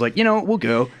 but I was like, we'll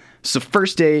go. So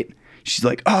first date, she's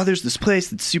like, oh, there's this place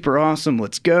that's super awesome.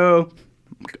 Let's go.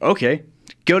 I'm like, okay,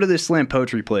 go to this slam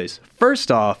poetry place. First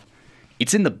off,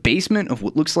 it's in the basement of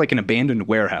what looks like an abandoned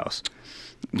warehouse.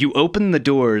 You open the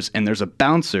doors and there's a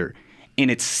bouncer,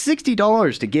 and it's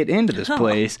 $60 to get into this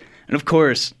place. And of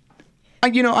course,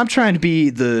 I'm trying to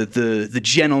be the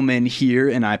gentleman here,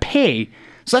 and I pay.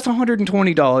 So that's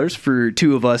 $120 for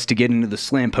two of us to get into the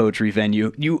slam poetry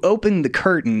venue. You open the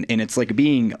curtain, and it's like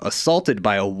being assaulted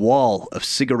by a wall of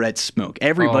cigarette smoke.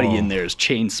 Everybody in there is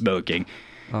chain smoking.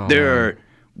 There are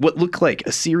what look like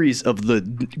a series of the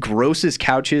grossest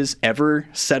couches ever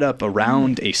set up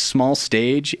around a small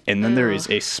stage, and then there is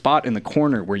a spot in the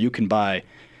corner where you can buy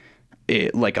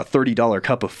like a $30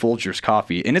 cup of Folgers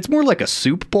coffee, and it's more like a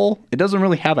soup bowl. It doesn't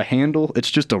really have a handle.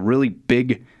 It's just a really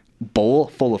big bowl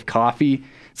full of coffee.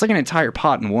 It's like an entire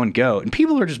pot in one go, and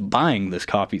people are just buying this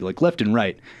coffee like left and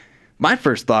right. My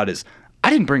first thought is, I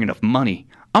didn't bring enough money.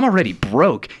 I'm already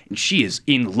broke, and she is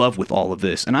in love with all of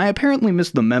this. And I apparently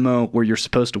missed the memo where you're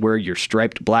supposed to wear your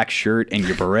striped black shirt and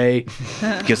your beret,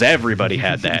 because everybody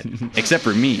had that, except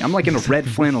for me. I'm like in a red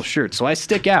flannel shirt, so I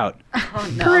stick out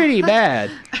pretty bad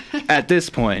at this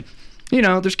point.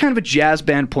 There's kind of a jazz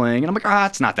band playing, and I'm like,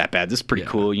 it's not that bad. This is pretty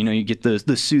cool. You get the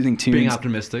soothing tunes. Being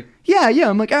optimistic. Yeah.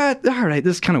 I'm like, all right,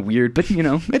 this is kind of weird, but,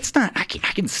 it's not, I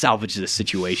can salvage this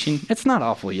situation. It's not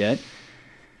awful yet.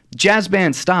 Jazz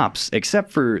band stops,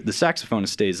 except for the saxophonist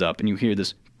stays up, and you hear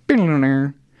this,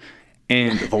 and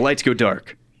the lights go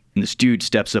dark, and this dude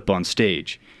steps up on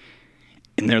stage,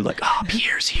 and they're like, oh,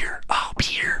 Pierre's here. Oh,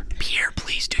 Pierre,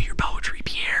 please do your poetry,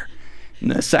 Pierre.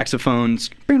 And the saxophone's,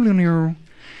 and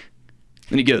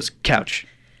he goes, couch,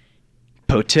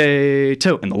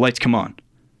 potato, and the lights come on.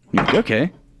 And you're like,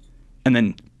 okay. And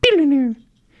then,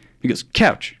 he goes,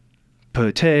 couch,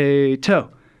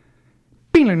 potato,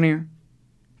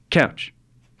 couch,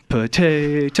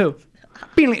 potato.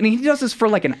 And he does this for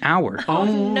like an hour. Oh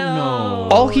no!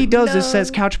 All he does is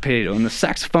says couch potato, and the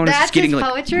saxophonist is That's getting his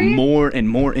like poetry? more and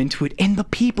more into it, and the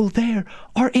people there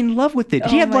are in love with it.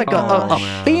 He had like a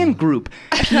fan group.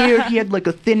 Pierre, he had like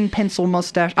a thin pencil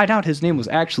mustache. I doubt his name was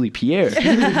actually Pierre.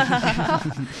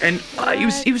 And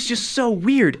it was just so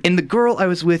weird. And the girl I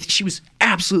was with, she was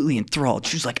absolutely enthralled.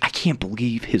 She was like, I can't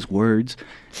believe his words.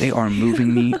 They are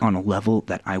moving me on a level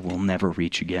that I will never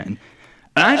reach again.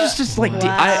 And I just like,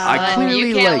 I clearly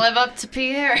you can't like, live up to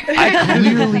Pierre. I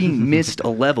clearly missed a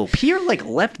level. Pierre like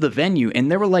left the venue, and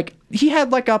there were like, he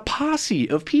had like a posse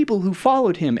of people who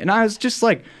followed him, and I was just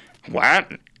like,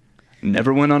 what?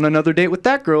 Never went on another date with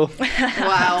that girl.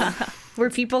 Wow. Were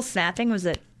people snapping? Was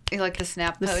it You like the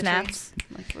snap the poetry? snaps?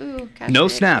 Like, ooh, couch No potato.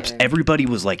 snaps. Everybody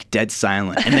was like dead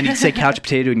silent, and then he'd say couch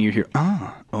potato, and you hear,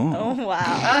 oh. Oh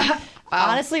wow.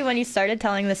 Honestly, when you started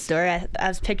telling this story, I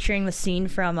was picturing the scene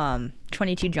from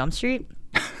 22 Jump Street.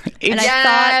 And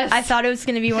I thought it was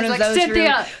going to be one He's of like, those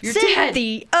Cynthia, you're dead.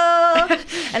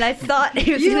 And I thought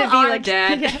it was You going to be are like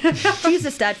dead.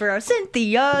 Jesus died for our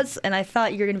Cynthia's, and I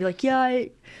thought you were going to be like, yeah,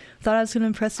 I thought I was going to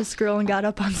impress this girl and got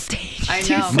up on stage. I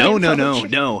to know. sing poetry.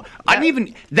 No. I didn't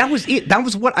even. That was it. That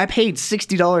was what I paid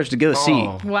 $60 to go see.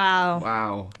 Wow.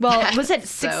 Wow. Well, was it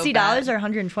So $60 bad. or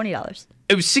 $120?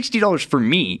 It was $60 for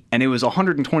me, and it was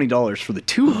 $120 for the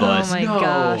two of us. Oh my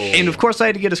gosh. And of course, I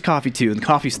had to get us coffee too, and the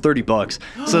coffee's $30.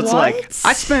 So it's like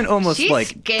I spent almost She like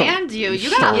scammed you. You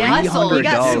got hustled. You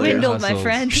got $300. swindled, my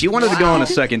friend. She wanted to go on a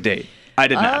second date. I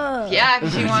did not. Yeah,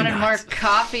 because you wanted more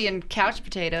coffee and couch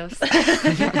potatoes.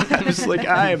 I was like,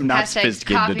 I am not Hashtag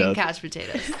sophisticated coffee and enough. couch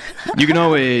potatoes. You can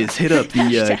always hit up the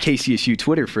KCSU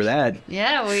Twitter for that.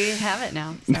 Yeah, we have it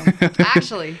now. So.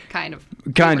 Actually, kind of.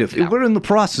 Kind of. We're in the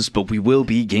process, but we will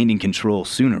be gaining control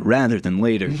sooner rather than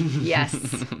later. Yes.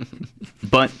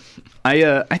 But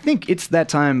I think it's that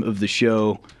time of the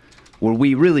show where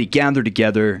we really gather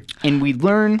together and we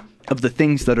learn of the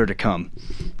things that are to come.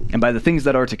 And by the things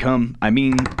that are to come, I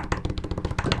mean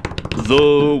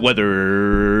the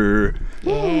weather.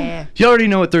 Yeah. You already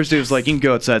know what Thursday was like. You can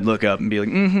go outside and look up and be like,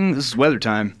 this is weather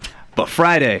time. But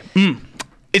Friday,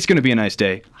 it's going to be a nice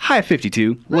day. High of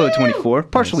 52, low of 24,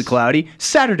 partially cloudy.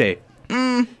 Saturday,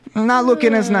 not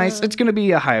looking as nice. It's going to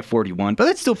be a high of 41, but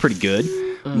that's still pretty good.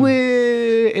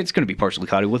 It's going to be partially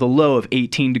cloudy with a low of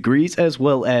 18 degrees, as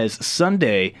well as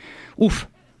Sunday. Oof,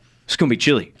 it's going to be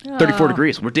chilly. 34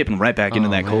 degrees. We're dipping right back into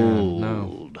that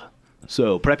cold.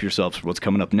 So prep yourselves for what's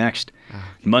coming up next.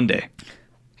 Monday,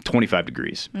 25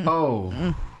 degrees.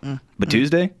 But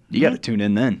Tuesday, you got to tune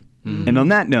in then. And on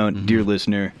that note, dear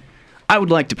listener, I would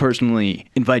like to personally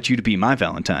invite you to be my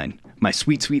Valentine, my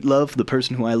sweet, sweet love, the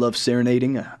person who I love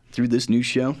serenading through this new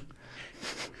show.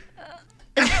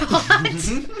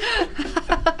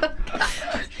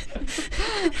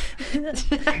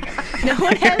 No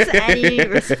one has any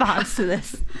response to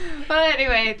this. Well,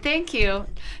 anyway, thank you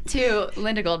to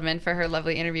Linda Goldman for her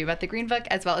lovely interview about the Green Book,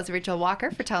 as well as Rachel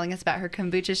Walker for telling us about her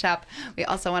kombucha shop. We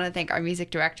also want to thank our music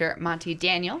director, Monty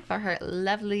Daniel, for her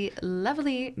lovely,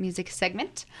 lovely music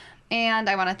segment. And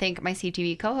I want to thank my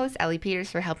CTV co-host, Ellie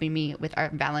Peters, for helping me with our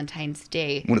Valentine's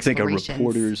Day I want to thank our explorations.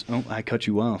 reporters. Oh, I cut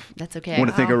you off. That's okay. I want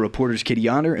to thank our reporters, Kitty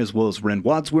Honor, as well as Ren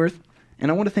Wadsworth.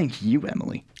 And I want to thank you,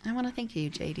 Emily. I want to thank you,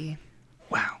 JD.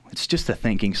 Wow, it's just a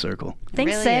thanking circle.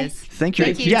 Thanks, really Zay. is. Thank you,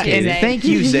 Thank you, yeah, Zay. thank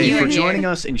you, Zay, You for were here. joining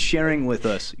us and sharing with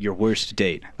us your worst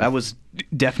date. That was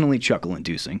definitely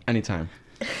chuckle-inducing. Anytime.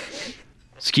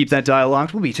 So keep that dial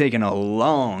locked. We'll be taking a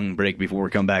long break before we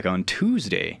come back on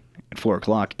Tuesday at 4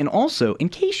 o'clock. And also, in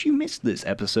case you missed this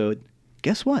episode,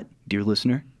 guess what, dear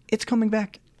listener? It's coming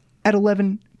back at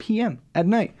 11 p.m. at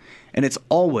night. And it's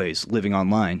always living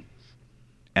online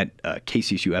at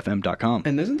kcsufm.com.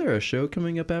 And isn't there a show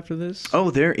coming up after this?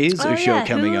 Oh, there is a show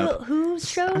coming up. Whose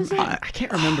show is it? I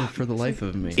can't remember for the life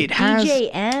of me. It has DJ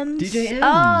M's? DJ M's. Oh,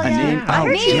 a yeah. name. I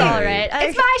heard she's yeah. all right.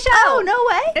 It's my show. Oh, no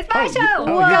way. It's my show. Oh,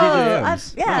 Whoa. DJ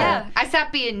M's. Yeah, I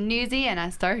stopped being newsy and I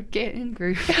started getting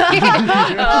groovy.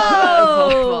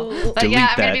 Oh. But Delete yeah,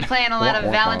 I'm going that. to be playing a lot of Wah,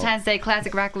 wah, wah. Valentine's Day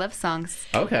classic rock love songs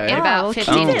Okay. in about Oh,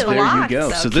 15 Oh, minutes. there you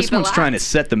go. So this keep it one's trying to locked.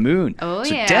 set the mood. Oh,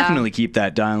 so yeah. definitely keep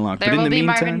that dial locked. There But in will the be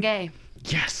meantime, Marvin Gaye.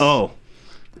 Yes. Oh,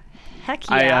 Heck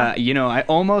yeah. I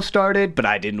almost started, but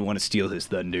I didn't want to steal his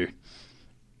thunder.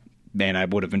 Man, I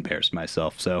would have embarrassed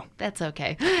myself. So That's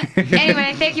okay.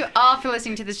 Anyway, thank you all for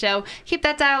listening to the show. Keep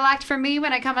that dial locked for me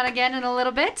when I come on again in a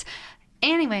little bit.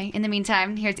 Anyway, in the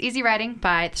meantime, here's Easy Riding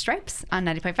by The Stripes on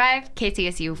 90.5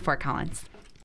 KCSU Fort Collins.